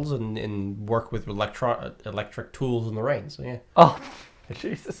puddles and work with electric tools in the rain, so yeah. Oh,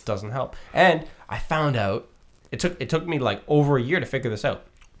 Jesus. Doesn't help. And I found out it took me like over a year to figure this out.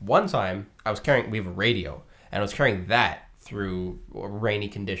 One time we have a radio, and I was carrying that through rainy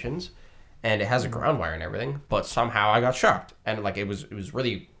conditions, and it has a ground wire and everything, but somehow I got shocked, and like it was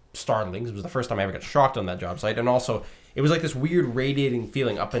really startling. It was the first time I ever got shocked on that job site, and also it was like this weird radiating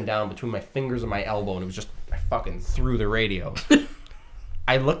feeling up and down between my fingers and my elbow, and it was just I fucking threw the radio.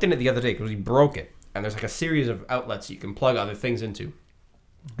 I looked in it the other day because we broke it, and there's like a series of outlets you can plug other things into,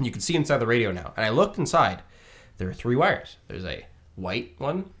 and you can see inside the radio now. And I looked inside. There are 3 wires. There's a white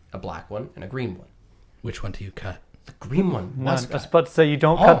one, a black one, and a green one. Which one do you cut? The green one No, I was was cut. about to say you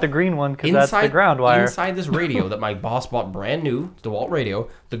don't cut the green one because that's the ground wire. Inside this radio that my boss bought brand new, DeWalt radio,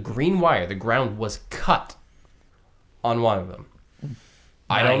 the green wire, the ground was cut on one of them.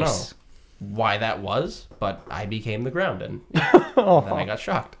 I don't know Nice. why that was, but I became the ground, and then I got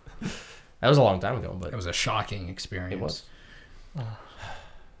shocked. That was a long time ago, but It was a shocking experience. it was.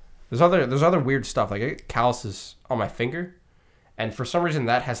 There's other weird stuff. Like I get calluses on my finger, and for some reason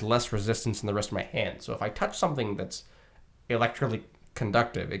that has less resistance than the rest of my hand. So if I touch something that's electrically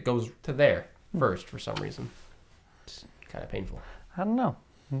conductive, it goes to there first for some reason. It's kind of painful. I don't know.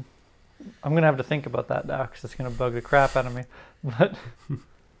 I'm going to have to think about that now because it's going to bug the crap out of me. But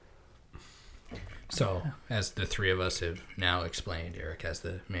So, as the three of us have now explained, Eric has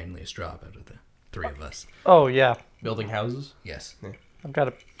the manliest job out of the three of us. oh, yeah. Building houses. Yes. I've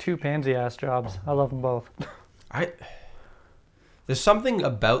got 2 pansy-ass jobs. I love them both. There's something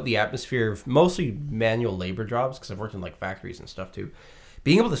about the atmosphere of mostly manual labor jobs, because I've worked in like factories and stuff too.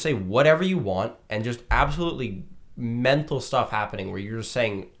 Being able to say whatever you want and just absolutely mental stuff happening where you're just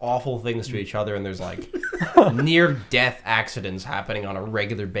saying awful things to each other, and there's like near death accidents happening on a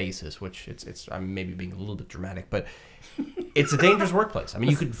regular basis, which I'm maybe being a little bit dramatic, but it's a dangerous workplace. I mean,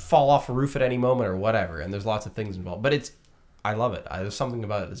 you could fall off a roof at any moment or whatever, and there's lots of things involved, but I love it. There's something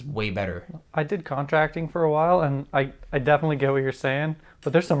about it that's way better. I did contracting for a while, and I definitely get what you're saying,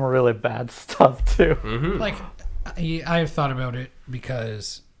 but there's some really bad stuff, too. Like, I've thought about it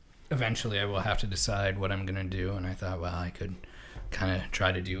because eventually I will have to decide what I'm going to do. And I thought, well, I could kind of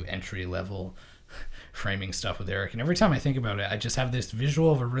try to do entry-level framing stuff with Eric. And every time I think about it, I just have this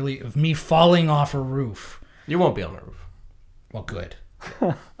visual of me falling off a roof. You won't be on a roof. Well, good.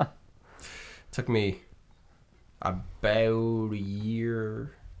 Took me about a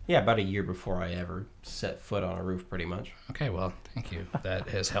year before I ever set foot on a roof, pretty much. Okay, well, thank you. That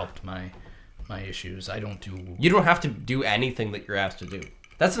has helped my issues. You don't have to do anything that you're asked to do.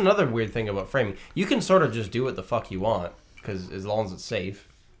 That's another weird thing about framing. You can sort of just do what the fuck you want, because as long as it's safe.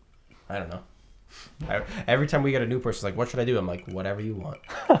 I don't know. Every time we get a new person, like, what should I do? I'm like, whatever you want.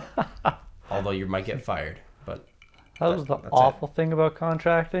 Although you might get fired, but That was the that's awful thing about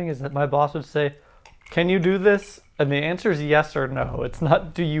contracting, is that my boss would say, can you do this? And the answer is yes or no. It's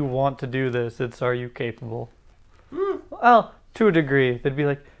not, do you want to do this? It's, are you capable? Well, to a degree. They'd be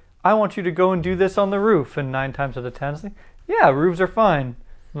like, I want you to go and do this on the roof. And 9 times out of 10, it's like, yeah, roofs are fine.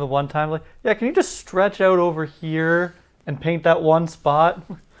 And the one time, like, yeah, can you just stretch out over here and paint that one spot?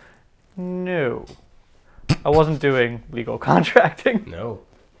 No. I wasn't doing legal contracting. No.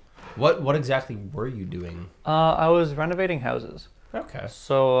 What exactly were you doing? I was renovating houses. Okay.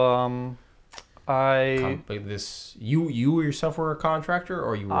 So, You yourself were a contractor,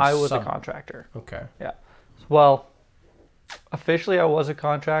 or you were? I was a contractor. Okay. Yeah. Well, officially I was a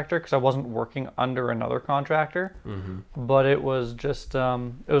contractor because I wasn't working under another contractor. Mm-hmm. But it was just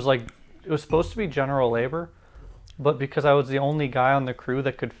it was supposed to be general labor, but because I was the only guy on the crew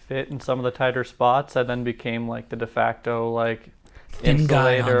that could fit in some of the tighter spots, I then became like the de facto like Thin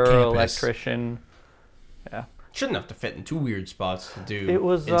guy on insulator, campus. electrician. Yeah. Shouldn't have to fit in 2 weird spots to do It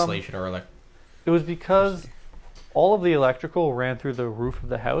was, insulation or It was because all of the electrical ran through the roof of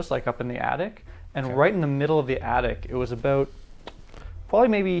the house, like up in the attic, and Okay. right in the middle of the attic, it was about probably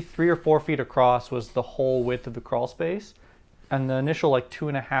maybe 3 or 4 feet across was the whole width of the crawl space, and the initial like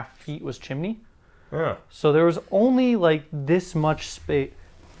 2.5 feet was chimney. Yeah. So there was only like this much space.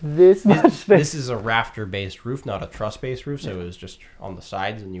 This much space. This is a rafter-based roof, not a truss-based roof, so it was just on the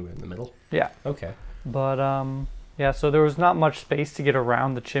sides and you were in the middle. Yeah. Okay. But yeah, so there was not much space to get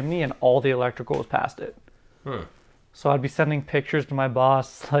around the chimney, and all the electrical was past it. So I'd be sending pictures to my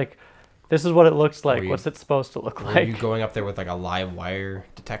boss, like, this is what it looks like. What's it supposed to look Were like? you going up there with like a live wire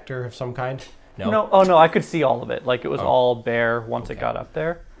detector of some kind? No. Oh no, I could see all of it. Like, it was Oh. all bare once it Okay. got up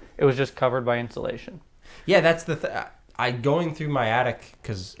there. It was just covered by insulation. Yeah, that's the I going through my attic,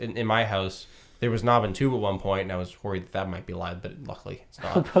 because in my house there was knob and tube at one point, and I was worried that might be live, but luckily it's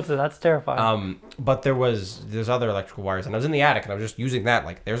not. That's terrifying. But there's other electrical wires, and I was in the attic, and I was just using that.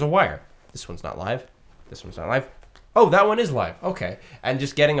 Like, there's a wire. This one's not live. This one's not live. Oh, that one is live. Okay, and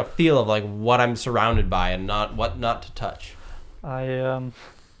just getting a feel of like what I'm surrounded by and what not to touch. I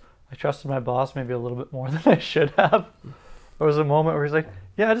trusted my boss maybe a little bit more than I should have. There was a moment where he's like,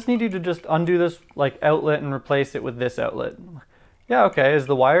 yeah, I just need you to just undo this like outlet and replace it with this outlet. I'm like, yeah, okay. Is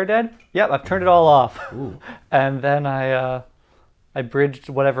the wire dead? Yep, I've turned it all off. Ooh. And then I bridged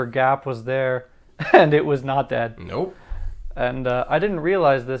whatever gap was there, and it was not dead. Nope. And I didn't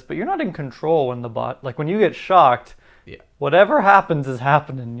realize this, but you're not in control when when you get shocked. Yeah. Whatever happens is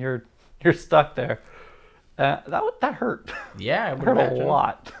happening. You're stuck there. That hurt. Yeah, I It would hurt imagine. a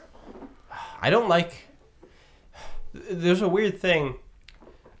lot. I don't like. There's a weird thing,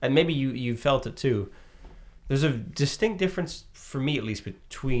 and maybe you felt it too. There's a distinct difference, for me at least,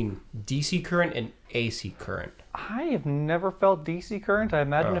 between DC current and AC current. I have never felt DC current. I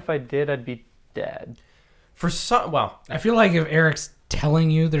imagine if I did, I'd be dead. For some, well, I feel like if Eric's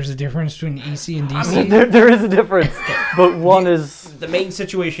telling you there's a difference between EC and DC, There is a difference, but one is the main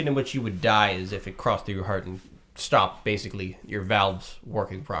situation in which you would die is if it crossed through your heart and stopped basically your valves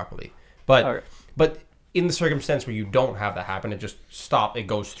working properly. But Okay. but in the circumstance where you don't have that happen, it just it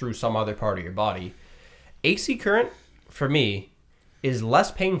goes through some other part of your body. AC current for me is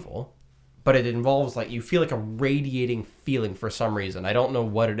less painful, but it involves like you feel like a radiating feeling for some reason. I don't know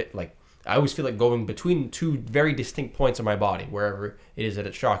what it is. Like, I always feel like going between 2 very distinct points of my body, wherever it is that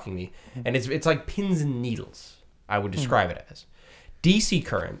it's shocking me. And it's like pins and needles, I would describe it as. DC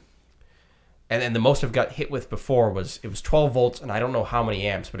current, and the most I've got hit with before was 12 volts, and I don't know how many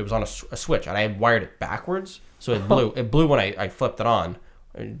amps, but it was on a switch, and I had wired it backwards, so it blew. It blew when I flipped it on.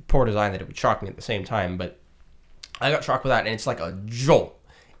 Poor design that it would shock me at the same time, but I got shocked with that, and it's like a jolt.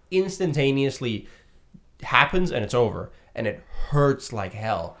 Instantaneously happens, and it's over, and it hurts like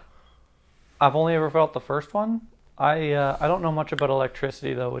hell. I've only ever felt the first one. I don't know much about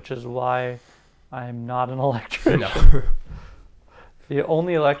electricity though, which is why I'm not an electrician. No. The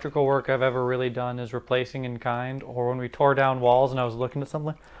only electrical work I've ever really done is replacing in kind, or when we tore down walls and I was looking at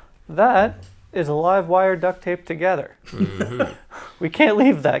something. That is a live wire duct taped together. Mm-hmm. We can't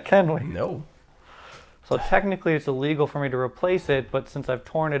leave that, can we? No. So technically it's illegal for me to replace it, but since I've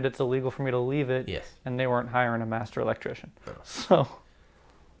torn it, it's illegal for me to leave it. Yes. And they weren't hiring a master electrician. So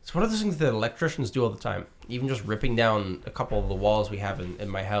It's one of those things that electricians do all the time. Even just ripping down a couple of the walls we have in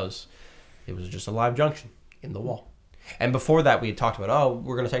my house, it was just a live junction in the wall. And before that, we had talked about, oh,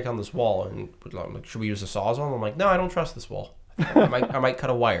 we're going to take down this wall, and I'm like, should we use a Sawzall? I'm like, no, I don't trust this wall. I might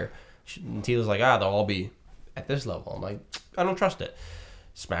cut a wire. And Tila's like, they'll all be at this level. I'm like, I don't trust it.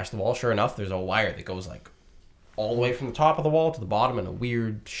 Smash the wall. Sure enough, there's a wire that goes like all the way from the top of the wall to the bottom in a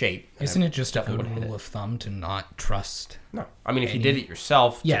weird shape. isn't it just a definitely good would've hit rule of thumb to not trust? No. I mean, if you did it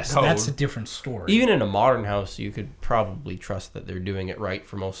yourself, to Yes, code, that's a different story. even in a modern house, you could probably trust that they're doing it right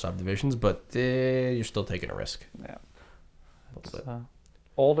for most subdivisions, but you're still taking a risk. yeah. A little bit.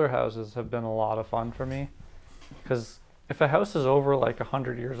 Older houses have been a lot of fun for me because if a house is over like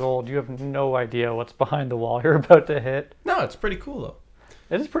 100 years old, you have no idea what's behind the wall you're about to hit. No, it's pretty cool though.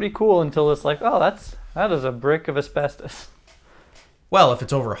 It is pretty cool until it's like, oh, that is a brick of asbestos. Well, if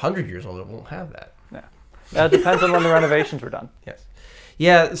it's over 100 years old, it won't have that. Yeah. It depends on when the renovations were done. Yes.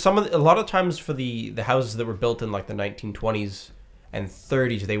 Yeah, a lot of times for the houses that were built in like the 1920s and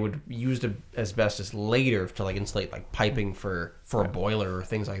 30s, they would use asbestos later to like insulate like piping for a boiler or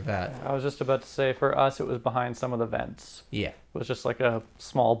things like that. I was just about to say, for us, it was behind some of the vents. Yeah. It was just like a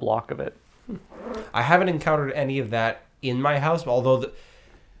small block of it. I haven't encountered any of that in my house, although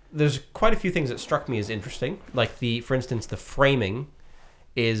there's quite a few things that struck me as interesting. Like for instance, the framing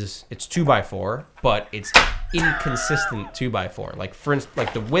it's 2x4, but it's inconsistent 2x4. Like for instance,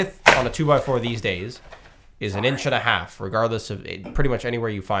 like the width on a 2x4 these days is 1.5 inches, regardless of pretty much anywhere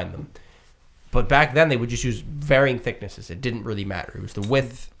you find them. But back then they would just use varying thicknesses. It didn't really matter. It was the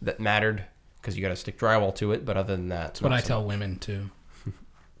width that mattered because you got to stick drywall to it. But other than that, That's what I tell women too.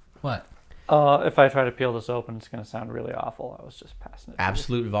 What? If I try to peel this open, it's going to sound really awful. I was just passing it.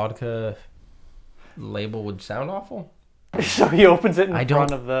 Absolute Vodka label would sound awful. So he opens it in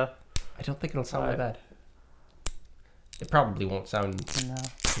front of the... I don't think it'll sound that bad. It probably won't sound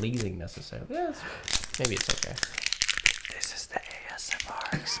pleasing necessarily. Yeah, maybe it's okay. This is the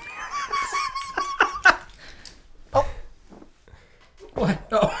ASMR experience. What?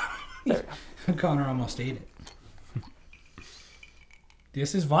 Oh. Connor almost ate it.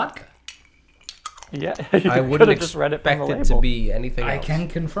 This is vodka. Yeah, I wouldn't just read it from expect the it to label. be anything else. I can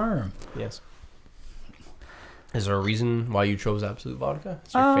confirm. Yes. Is there a reason why you chose Absolute Vodka?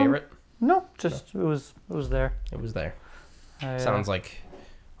 It's your favorite? No, just it was there. It was there. Sounds like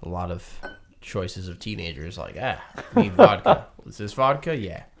a lot of choices of teenagers. Like, need vodka. Is this vodka?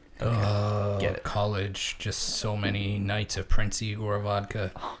 Yeah. Okay. Get it. College, just so many nights of Prince Igor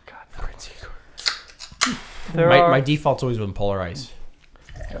vodka. Oh God, Prince Igor. My default's always been Polar Ice.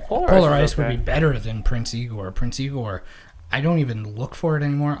 Polar Ice would be better than Prince Igor. Prince Igor, I don't even look for it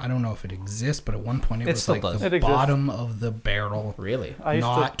anymore. I don't know if it exists, but at one point it was like the bottom of the barrel. Really?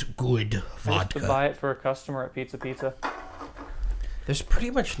 Not good vodka. I used to buy it for a customer at Pizza. There's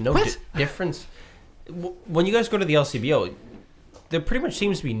pretty much no difference. When you guys go to the LCBO, there pretty much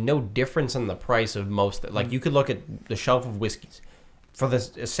seems to be no difference in the price of most. Like, you could look at the shelf of whiskeys. For the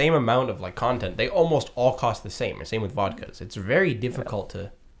same amount of like content, they almost all cost the same. Same with vodkas. It's very difficult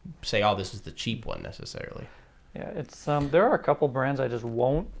to say, oh, this is the cheap one necessarily. Yeah, it's there are a couple brands I just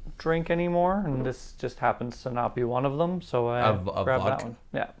won't drink anymore, and this just happens to not be one of them. So I grabbed that one.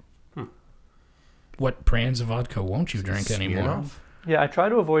 Yeah. What brands of vodka won't you drink anymore? Yeah, I try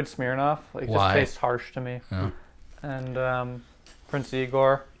to avoid Smirnoff. It Why? just tastes harsh to me. Oh. And Prince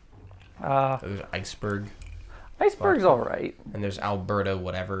Igor. There's Iceberg. Iceberg's all right. And there's Alberta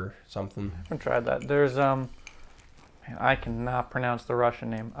whatever something. I haven't tried that. There's I cannot pronounce the Russian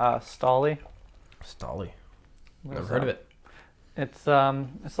name. Stoli. Never heard of it. It's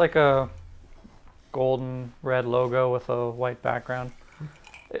like a golden red logo with a white background.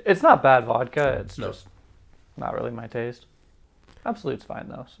 It's not bad vodka. It's just not really my taste. Absolute's fine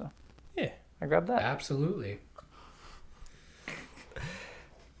though, so yeah, I grabbed that. Absolutely.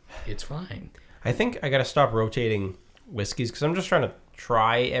 It's fine. I think I gotta stop rotating whiskeys because I'm just trying to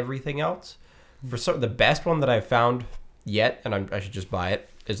try everything else. The best one that I've found yet, and I should just buy it,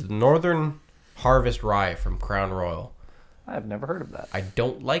 is the Northern Harvest Rye from Crown Royal. I've never heard of that. I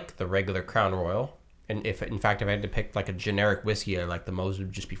don't like the regular Crown Royal, and if I had to pick like a generic whiskey, I like the most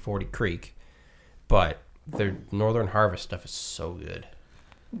would just be 40 Creek, but their Northern Harvest stuff is so good.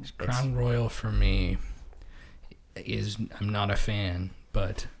 Crown Royal for me I'm not a fan,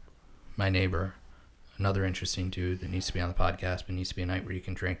 but my neighbor, another interesting dude that needs to be on the podcast, but needs to be a night where you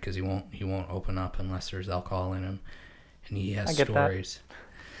can drink because he won't open up unless there's alcohol in him, and he has stories.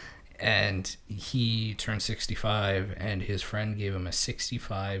 And he turned 65, and his friend gave him a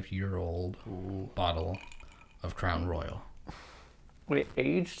 65-year-old bottle of Crown Royal. Wait,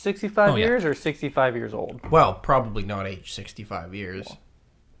 aged 65 years or 65 years old? Well, probably not aged 65 years.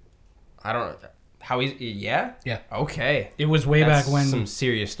 I don't know. How easy? Yeah? Yeah. Okay. It was back when... some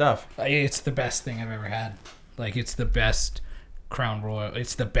serious stuff. It's the best thing I've ever had. Like, it's the best Crown Royal.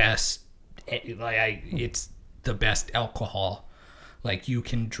 It's the best... it's the best alcohol. Like, you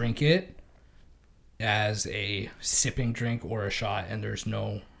can drink it as a sipping drink or a shot, and there's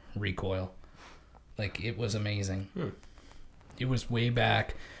no recoil. Like, it was amazing. It was way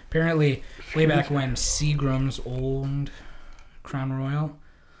back. Apparently, way back when Seagram's owned Crown Royal.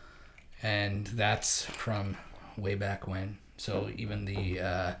 And that's from way back when. So even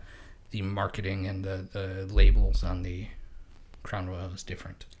the marketing and the labels on the Crown Royal is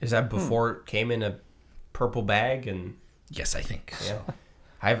different. Is that before it came in a purple bag and Yes, I think Yeah. so.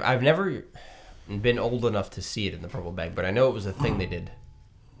 I've never been old enough to see it in the purple bag, but I know it was a thing they did.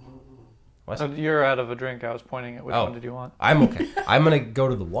 What? You're out of a drink. I was pointing at which Oh. one did you want? I'm okay. I'm gonna go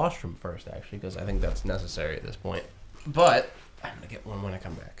to the washroom first, actually, because I think that's necessary at this point. But I'm gonna get one when I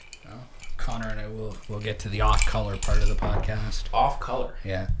come back. Connor and I will get to the off-color part of the podcast. Off color.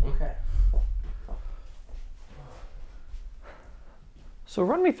 Yeah. Okay. So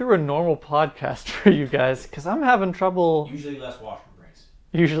run me through a normal podcast for you guys, because I'm having trouble. Usually less washroom breaks.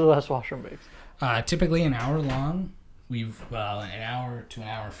 Usually less washroom breaks. Typically an hour long. An hour to an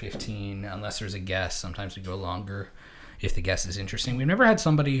hour 15, unless there's a guest. Sometimes we go longer if the guest is interesting. We've never had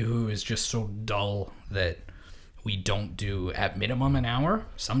somebody who is just so dull that we don't do at minimum an hour.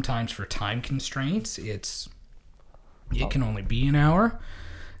 Sometimes for time constraints, it can only be an hour.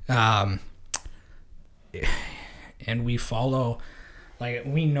 And we follow, like,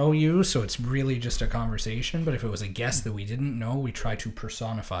 we know you, so it's really just a conversation. But if it was a guest that we didn't know, we try to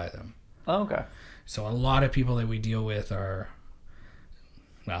personify them. Oh, okay. So a lot of people that we deal with are,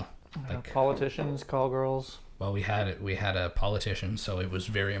 well, like, Politicians, call girls. well, we had a politician, so it was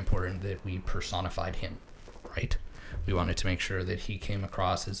very important that we personified him, right? We wanted to make sure that he came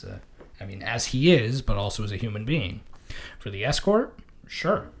across as as he is, but also as a human being. For the escort,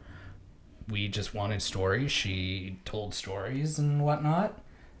 sure. We just wanted stories. She told stories and whatnot.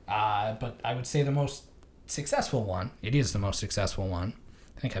 But I would say the most successful one, it is the most successful one.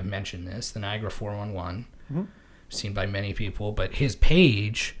 I think I've mentioned this, the Niagara 411, seen by many people, but his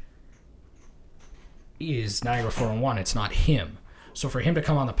page is Niagara 411. It's not him. So for him to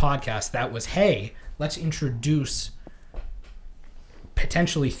come on the podcast, that was, hey, let's introduce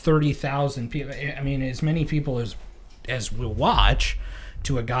potentially 30,000 people. I mean, as many people as will watch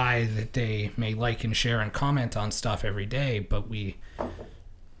to a guy that they may like and share and comment on stuff every day, but we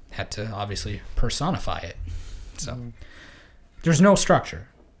had to obviously personify it. So there's no structure.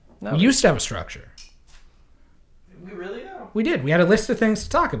 No. We used to have a structure. We really know. We did. We had a list of things to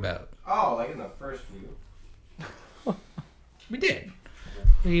talk about. Oh, like in the first few. We did.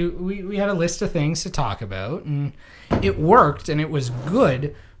 We had a list of things to talk about, and it worked, and it was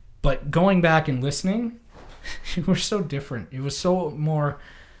good. But going back and listening, it was so different. It was more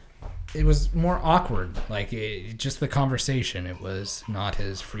awkward. Like, just the conversation. It was not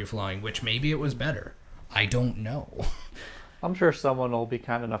as free flowing, which maybe it was better. I don't know. I'm sure someone will be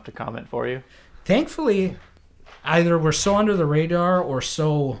kind enough to comment for you. Thankfully, either we're so under the radar or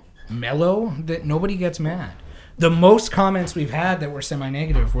so mellow that nobody gets mad. The most comments we've had that were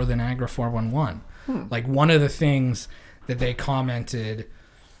semi-negative were the Niagara 411. Like, one of the things that they commented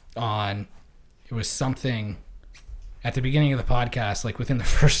on, it was something at the beginning of the podcast, like within the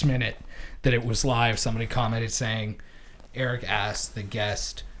first minute that it was live, somebody commented saying, Eric asked the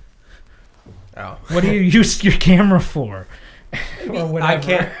guest, Oh. what do you use your camera for? Or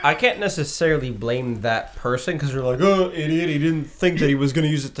whatever. I can't necessarily blame that person because they're like, oh, idiot, he didn't think that he was going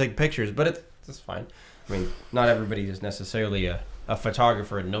to use it to take pictures. But it's fine. I mean, not everybody is necessarily a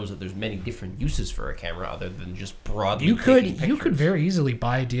photographer and knows that there's many different uses for a camera other than just broadly You taking could pictures. very easily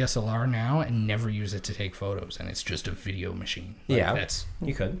buy a DSLR now and never use it to take photos, and it's just a video machine. Like, Yeah, that's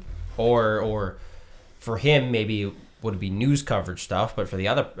you could. Or for him, maybe it would be news coverage stuff, but for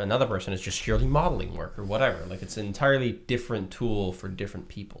another person, it's just purely modeling work or whatever. Like, it's an entirely different tool for different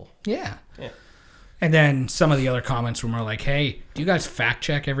people. yeah. Yeah. And then some of the other comments were more like, "Hey, do you guys fact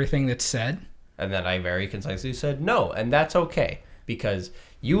check everything that's said?" And then I very concisely said no, and that's okay. Because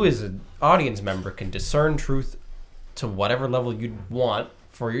you as an audience member can discern truth to whatever level you want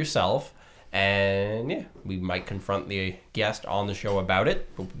for yourself. And yeah, we might confront the guest on the show about it,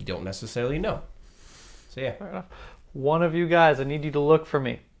 but we don't necessarily know. So yeah. Fair enough. One of you guys, I need you to look for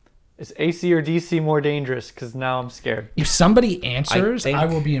me. Is AC or DC more dangerous? Because now I'm scared. If somebody answers, think- I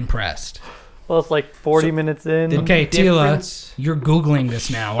will be impressed. Well, it's like 40 minutes in. Okay, difference- Tila, you're Googling this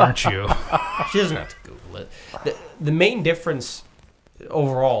now, aren't you? She doesn't have to Google it. The main difference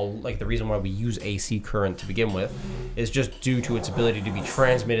overall, like the reason why we use AC current to begin with, is just due to its ability to be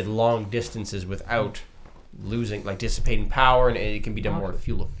transmitted long distances without losing, like dissipating power, and it can be done more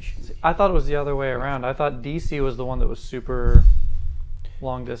fuel efficiency. I thought it was the other way around. I thought DC was the one that was super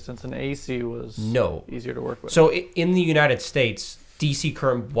long distance, and AC was No. easier to work with. So in the United States, DC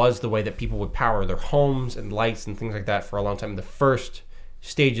current was the way that people would power their homes and lights and things like that for a long time. The first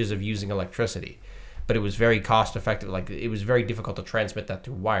stages of using electricity. But it was very cost effective. Like, it was very difficult to transmit that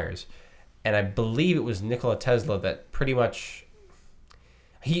through wires. And I believe it was Nikola Tesla that pretty much,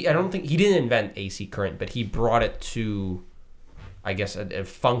 I don't think he didn't invent AC current, but he brought it to, I guess, a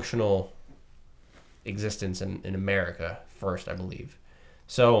functional existence in America first, I believe.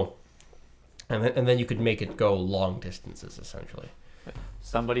 So And then you could make it go long distances, essentially.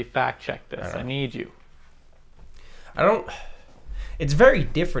 Somebody fact check this. I need you. It's very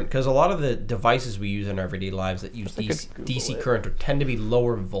different because a lot of the devices we use in our everyday lives that use DC current tend to be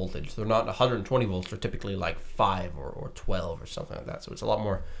lower voltage. They're not 120 volts. They're typically like 5 or 12 or something like that. So it's a lot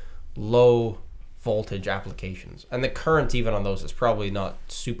more low voltage applications. And the current even on those is probably not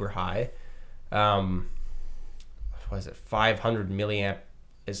super high. What is it? 500 milliamp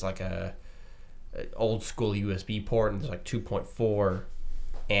is like a old school USB port, and there's like 2.4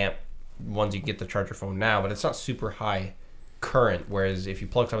 amp ones you get the charger phone now, but it's not super high current. Whereas if you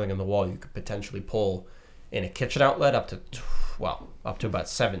plug something in the wall, you could potentially pull in a kitchen outlet up to about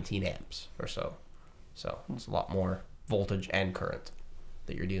 17 amps or so. So it's a lot more voltage and current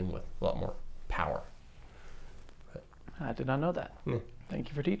that you're dealing with, a lot more power. I did not know that. Yeah. Thank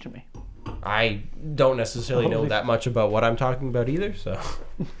you for teaching me. I don't necessarily know that much about what I'm talking about either, so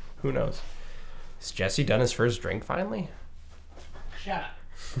who knows? Has Jesse done his first drink finally? Shut up.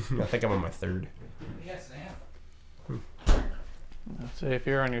 I think I'm on my third. Yes, I am. So if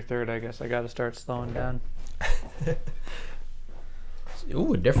you're on your third, I guess I got to start slowing down.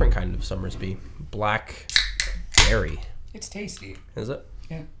 Ooh, a different kind of Summersby. Blackberry. It's tasty. Is it?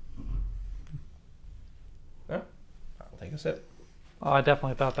 Yeah. No? I'll take a sip. Oh, I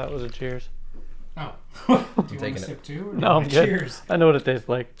definitely thought that was a cheers. Oh. Do you want taking a it. sip too? Or No, I'm good. cheers. I know what it tastes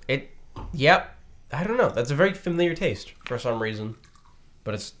like. Yep. I don't know. That's a very familiar taste for some reason.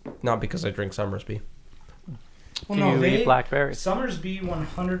 But it's not because I drink Summersby. Well, Do you eat blackberries? Summersby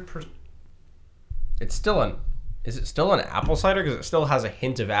 100%. It's still is it still an apple cider? Because it still has a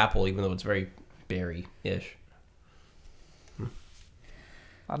hint of apple, even though it's very berry-ish.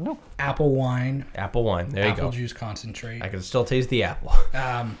 I don't know. Apple wine. Apple wine. There you go. Apple juice concentrate. I can still taste the apple.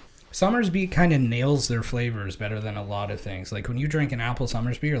 Summersby kind of nails their flavors better than a lot of things. Like when you drink an apple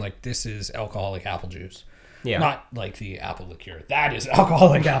Summersby, you're like, this is alcoholic apple juice. Yeah. Not like the apple liqueur. That is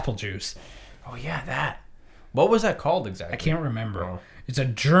alcoholic apple juice. Oh, yeah, that. What was that called exactly? I can't remember. Oh. It's a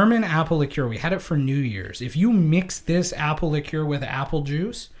German apple liqueur. We had it for New Year's. If you mix this apple liqueur with apple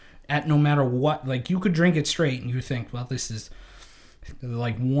juice, at no matter what, like you could drink it straight and you think, well, this is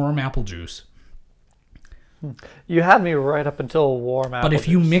like warm apple juice. You had me right up until warm apple But if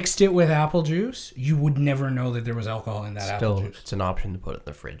you juice. mixed it with apple juice, you would never know that there was alcohol in that apple Still, juice. it's an option to put it in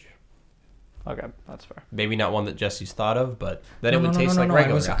the fridge. Okay, that's fair. Maybe not one that Jesse's thought of, but then it would taste like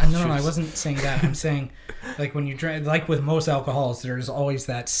regular apple I juice. wasn't saying that. I'm saying, like when you drink, like with most alcohols, there's always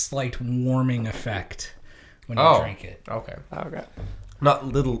that slight warming effect when you drink it. Okay. Okay. Not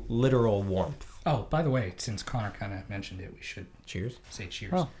literal warmth. Oh, by the way, since Connor kind of mentioned it, we should Cheers. say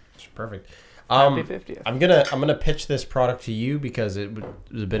cheers. Oh. It's perfect. Happy 50th. I'm gonna pitch this product to you because it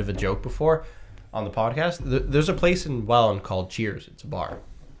was a bit of a joke before on the podcast. There's a place in Welland called Cheers. It's a bar.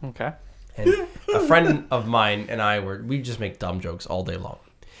 Okay. And a friend of mine and I we just make dumb jokes all day long.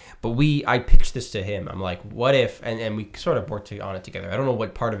 But I pitched this to him. I'm like, what if, and we sort of worked on it together. I don't know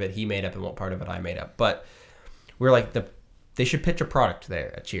what part of it he made up and what part of it I made up. But we're like, they should pitch a product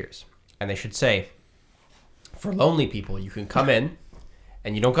there at Cheers. And they should say, for lonely people, you can come in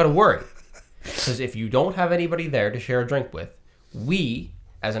and you don't got to worry. Because if you don't have anybody there to share a drink with, we,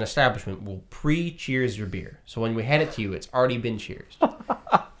 as an establishment, will pre-cheers your beer. So when we hand it to you, it's already been cheers.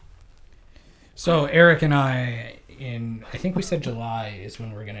 So Eric and I, I think we said July is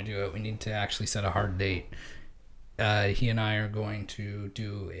when we're going to do it. We need to actually set a hard date. He and I are going to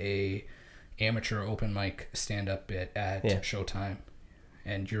do a amateur open mic stand-up bit at Showtime.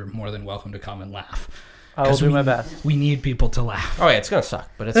 And you're more than welcome to come and laugh. I will do my best. We need people to laugh. Oh yeah, it's going to suck,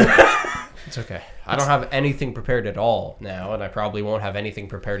 but it's okay. It's okay. I don't have anything prepared at all now, and I probably won't have anything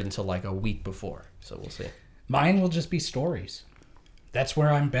prepared until like a week before. So we'll see. Mine will just be stories. That's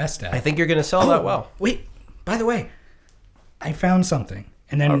where I'm best at. I think you're going to sell that well. Wait, by the way, I found something.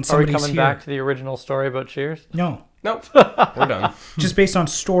 And then Are we somebody's coming here. back to the original story about Cheers? No, Nope. We're done. just based on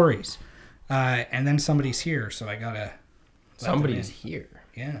stories. And then somebody's here, so I got to... Somebody's here.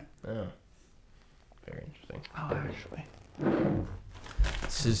 Yeah. Oh. Very interesting. Oh, actually.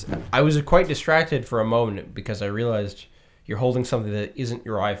 I was quite distracted for a moment because I realized you're holding something that isn't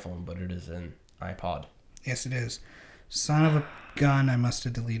your iPhone, but it is an iPod. Yes, it is. Son of a gun, I must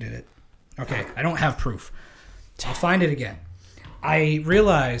have deleted it. Okay, I don't have proof. I'll find it again. I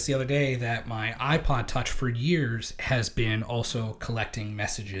realized the other day that my iPod Touch for years has been also collecting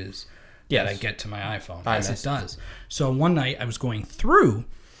messages that I get to my iPhone, as it does. So one night I was going through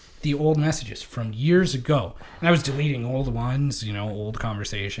the old messages from years ago, and I was deleting old ones, old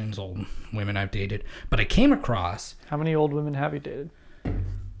conversations, old women I've dated. But I came across... How many old women have you dated?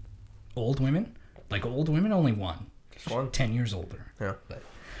 Old women? Like old women? Only one. Just one? 10 years older. Yeah. But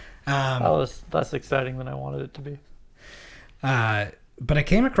That was less exciting than I wanted it to be. But I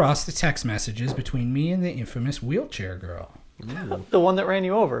came across the text messages between me and the infamous wheelchair girl. The one that ran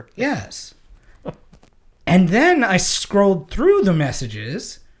you over. Yes. And then I scrolled through the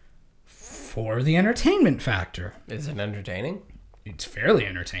messages for the entertainment factor. Is it entertaining? It's fairly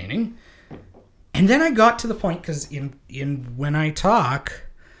entertaining. And then I got to the point, because in When I Talk,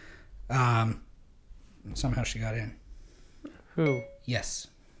 somehow she got in. Who? Yes.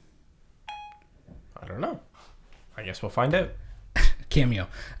 I don't know. I guess we'll find out. Cameo.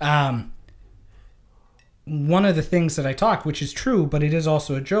 One of the things that I talk, which is true, but it is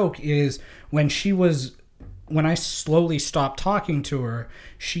also a joke, is when I slowly stopped talking to her,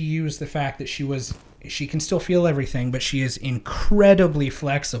 she used the fact that she can still feel everything, but she is incredibly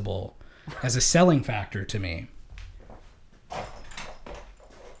flexible as a selling factor to me.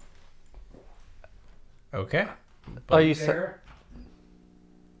 Okay. Oh, you said.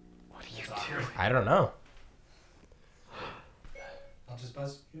 What are you doing? I don't know. I'll just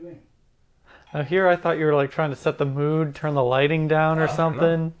buzz you in. Now here, I thought you were like trying to set the mood, turn the lighting down or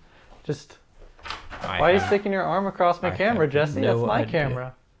something. Just. Why are you sticking your arm across my camera, Jesse? no That's my idea.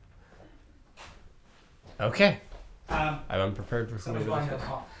 camera. Okay. I'm unprepared for Someone's something. going to the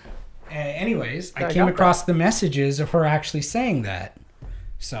hall. Anyways, Yeah, I I came got across the messages of her actually saying that.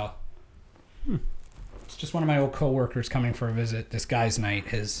 So, it's just one of my old coworkers coming for a visit. This guy's night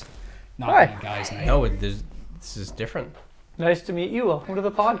has not Hi. been a guy's night. No, this is different. Nice to meet you. Welcome to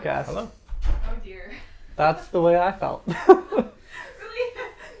the podcast. Hello. Oh dear. That's the way I felt. Really?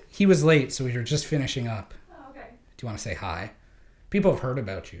 He was late, so we were just finishing up. Oh, okay. Do you want to say hi? People have heard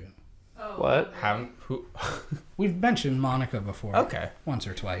about you. Oh. What? Haven't who? We've mentioned Monica before. Okay. Once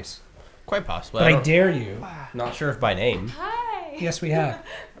or twice. Quite possibly. But I don't- dare you. Not sure if by name. Hi. Yes, we have.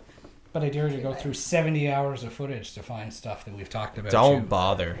 But I dare you to go through 70 hours of footage to find stuff that we've talked about. Don't you.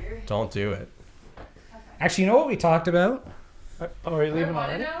 bother. Don't do it. Actually, you know what we talked about? Oh, are you leaving Want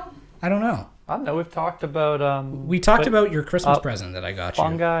to already? know? I don't know. I don't know. We've talked about We talked but- about your Christmas present that I got you.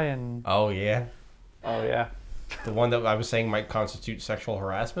 fungi and Oh yeah. oh yeah. The one that I was saying might constitute sexual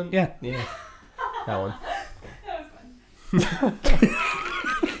harassment. Yeah. Yeah. That one. That was fun.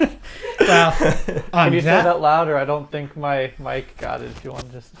 Well, on Can you say that, that louder? I don't think my mic got it. If you want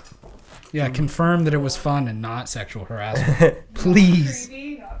to just. yeah, confirm that it was fun and not sexual harassment. Please.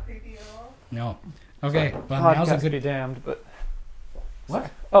 Creepy, not creepy at all. No. Okay. Well, now's a Podcast be good. damned, but. What?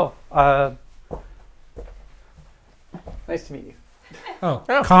 Oh, nice to meet you. Oh,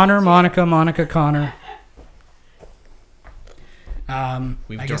 Oh. Connor, Monica, Connor.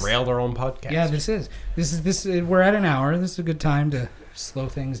 We've I guess- derailed our own podcast. Yeah, this is. We're at an hour. This is a good time to slow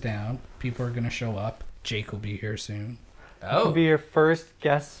things down. People are gonna show up. Jake will be here soon. I can Oh. be your first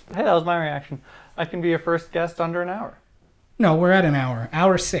guest. Hey, that was my reaction. I can be your first guest under an hour. No, we're at an hour.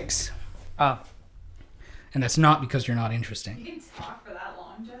 Hour 6. Ah, And that's not because you're not You interesting. can talk for that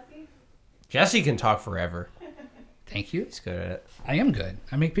long, Jesse. Jesse can talk forever. Thank you. He's good at it. I am good.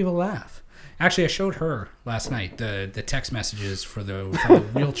 I make people laugh. Actually, I showed her last night the text messages for the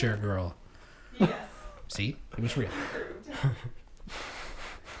wheelchair girl. Yes. See? It was real.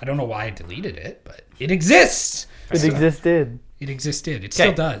 I don't know why I deleted it, but it exists. it existed. It existed. It still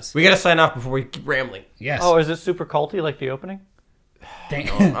Okay. does. We gotta sign off before we keep rambling. Yes. Oh, is it super culty like the opening? Thank-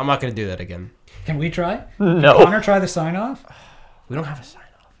 No, I'm not gonna do that again. Can we try? No. Connor, try the sign off? We don't have a sign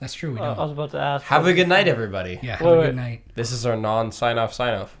off. That's true. We I don't. was about to ask. Have a good night, everybody. Yeah, have Wait, a wait. good night. This is our non-sign off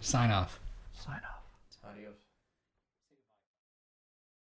sign off. Sign off.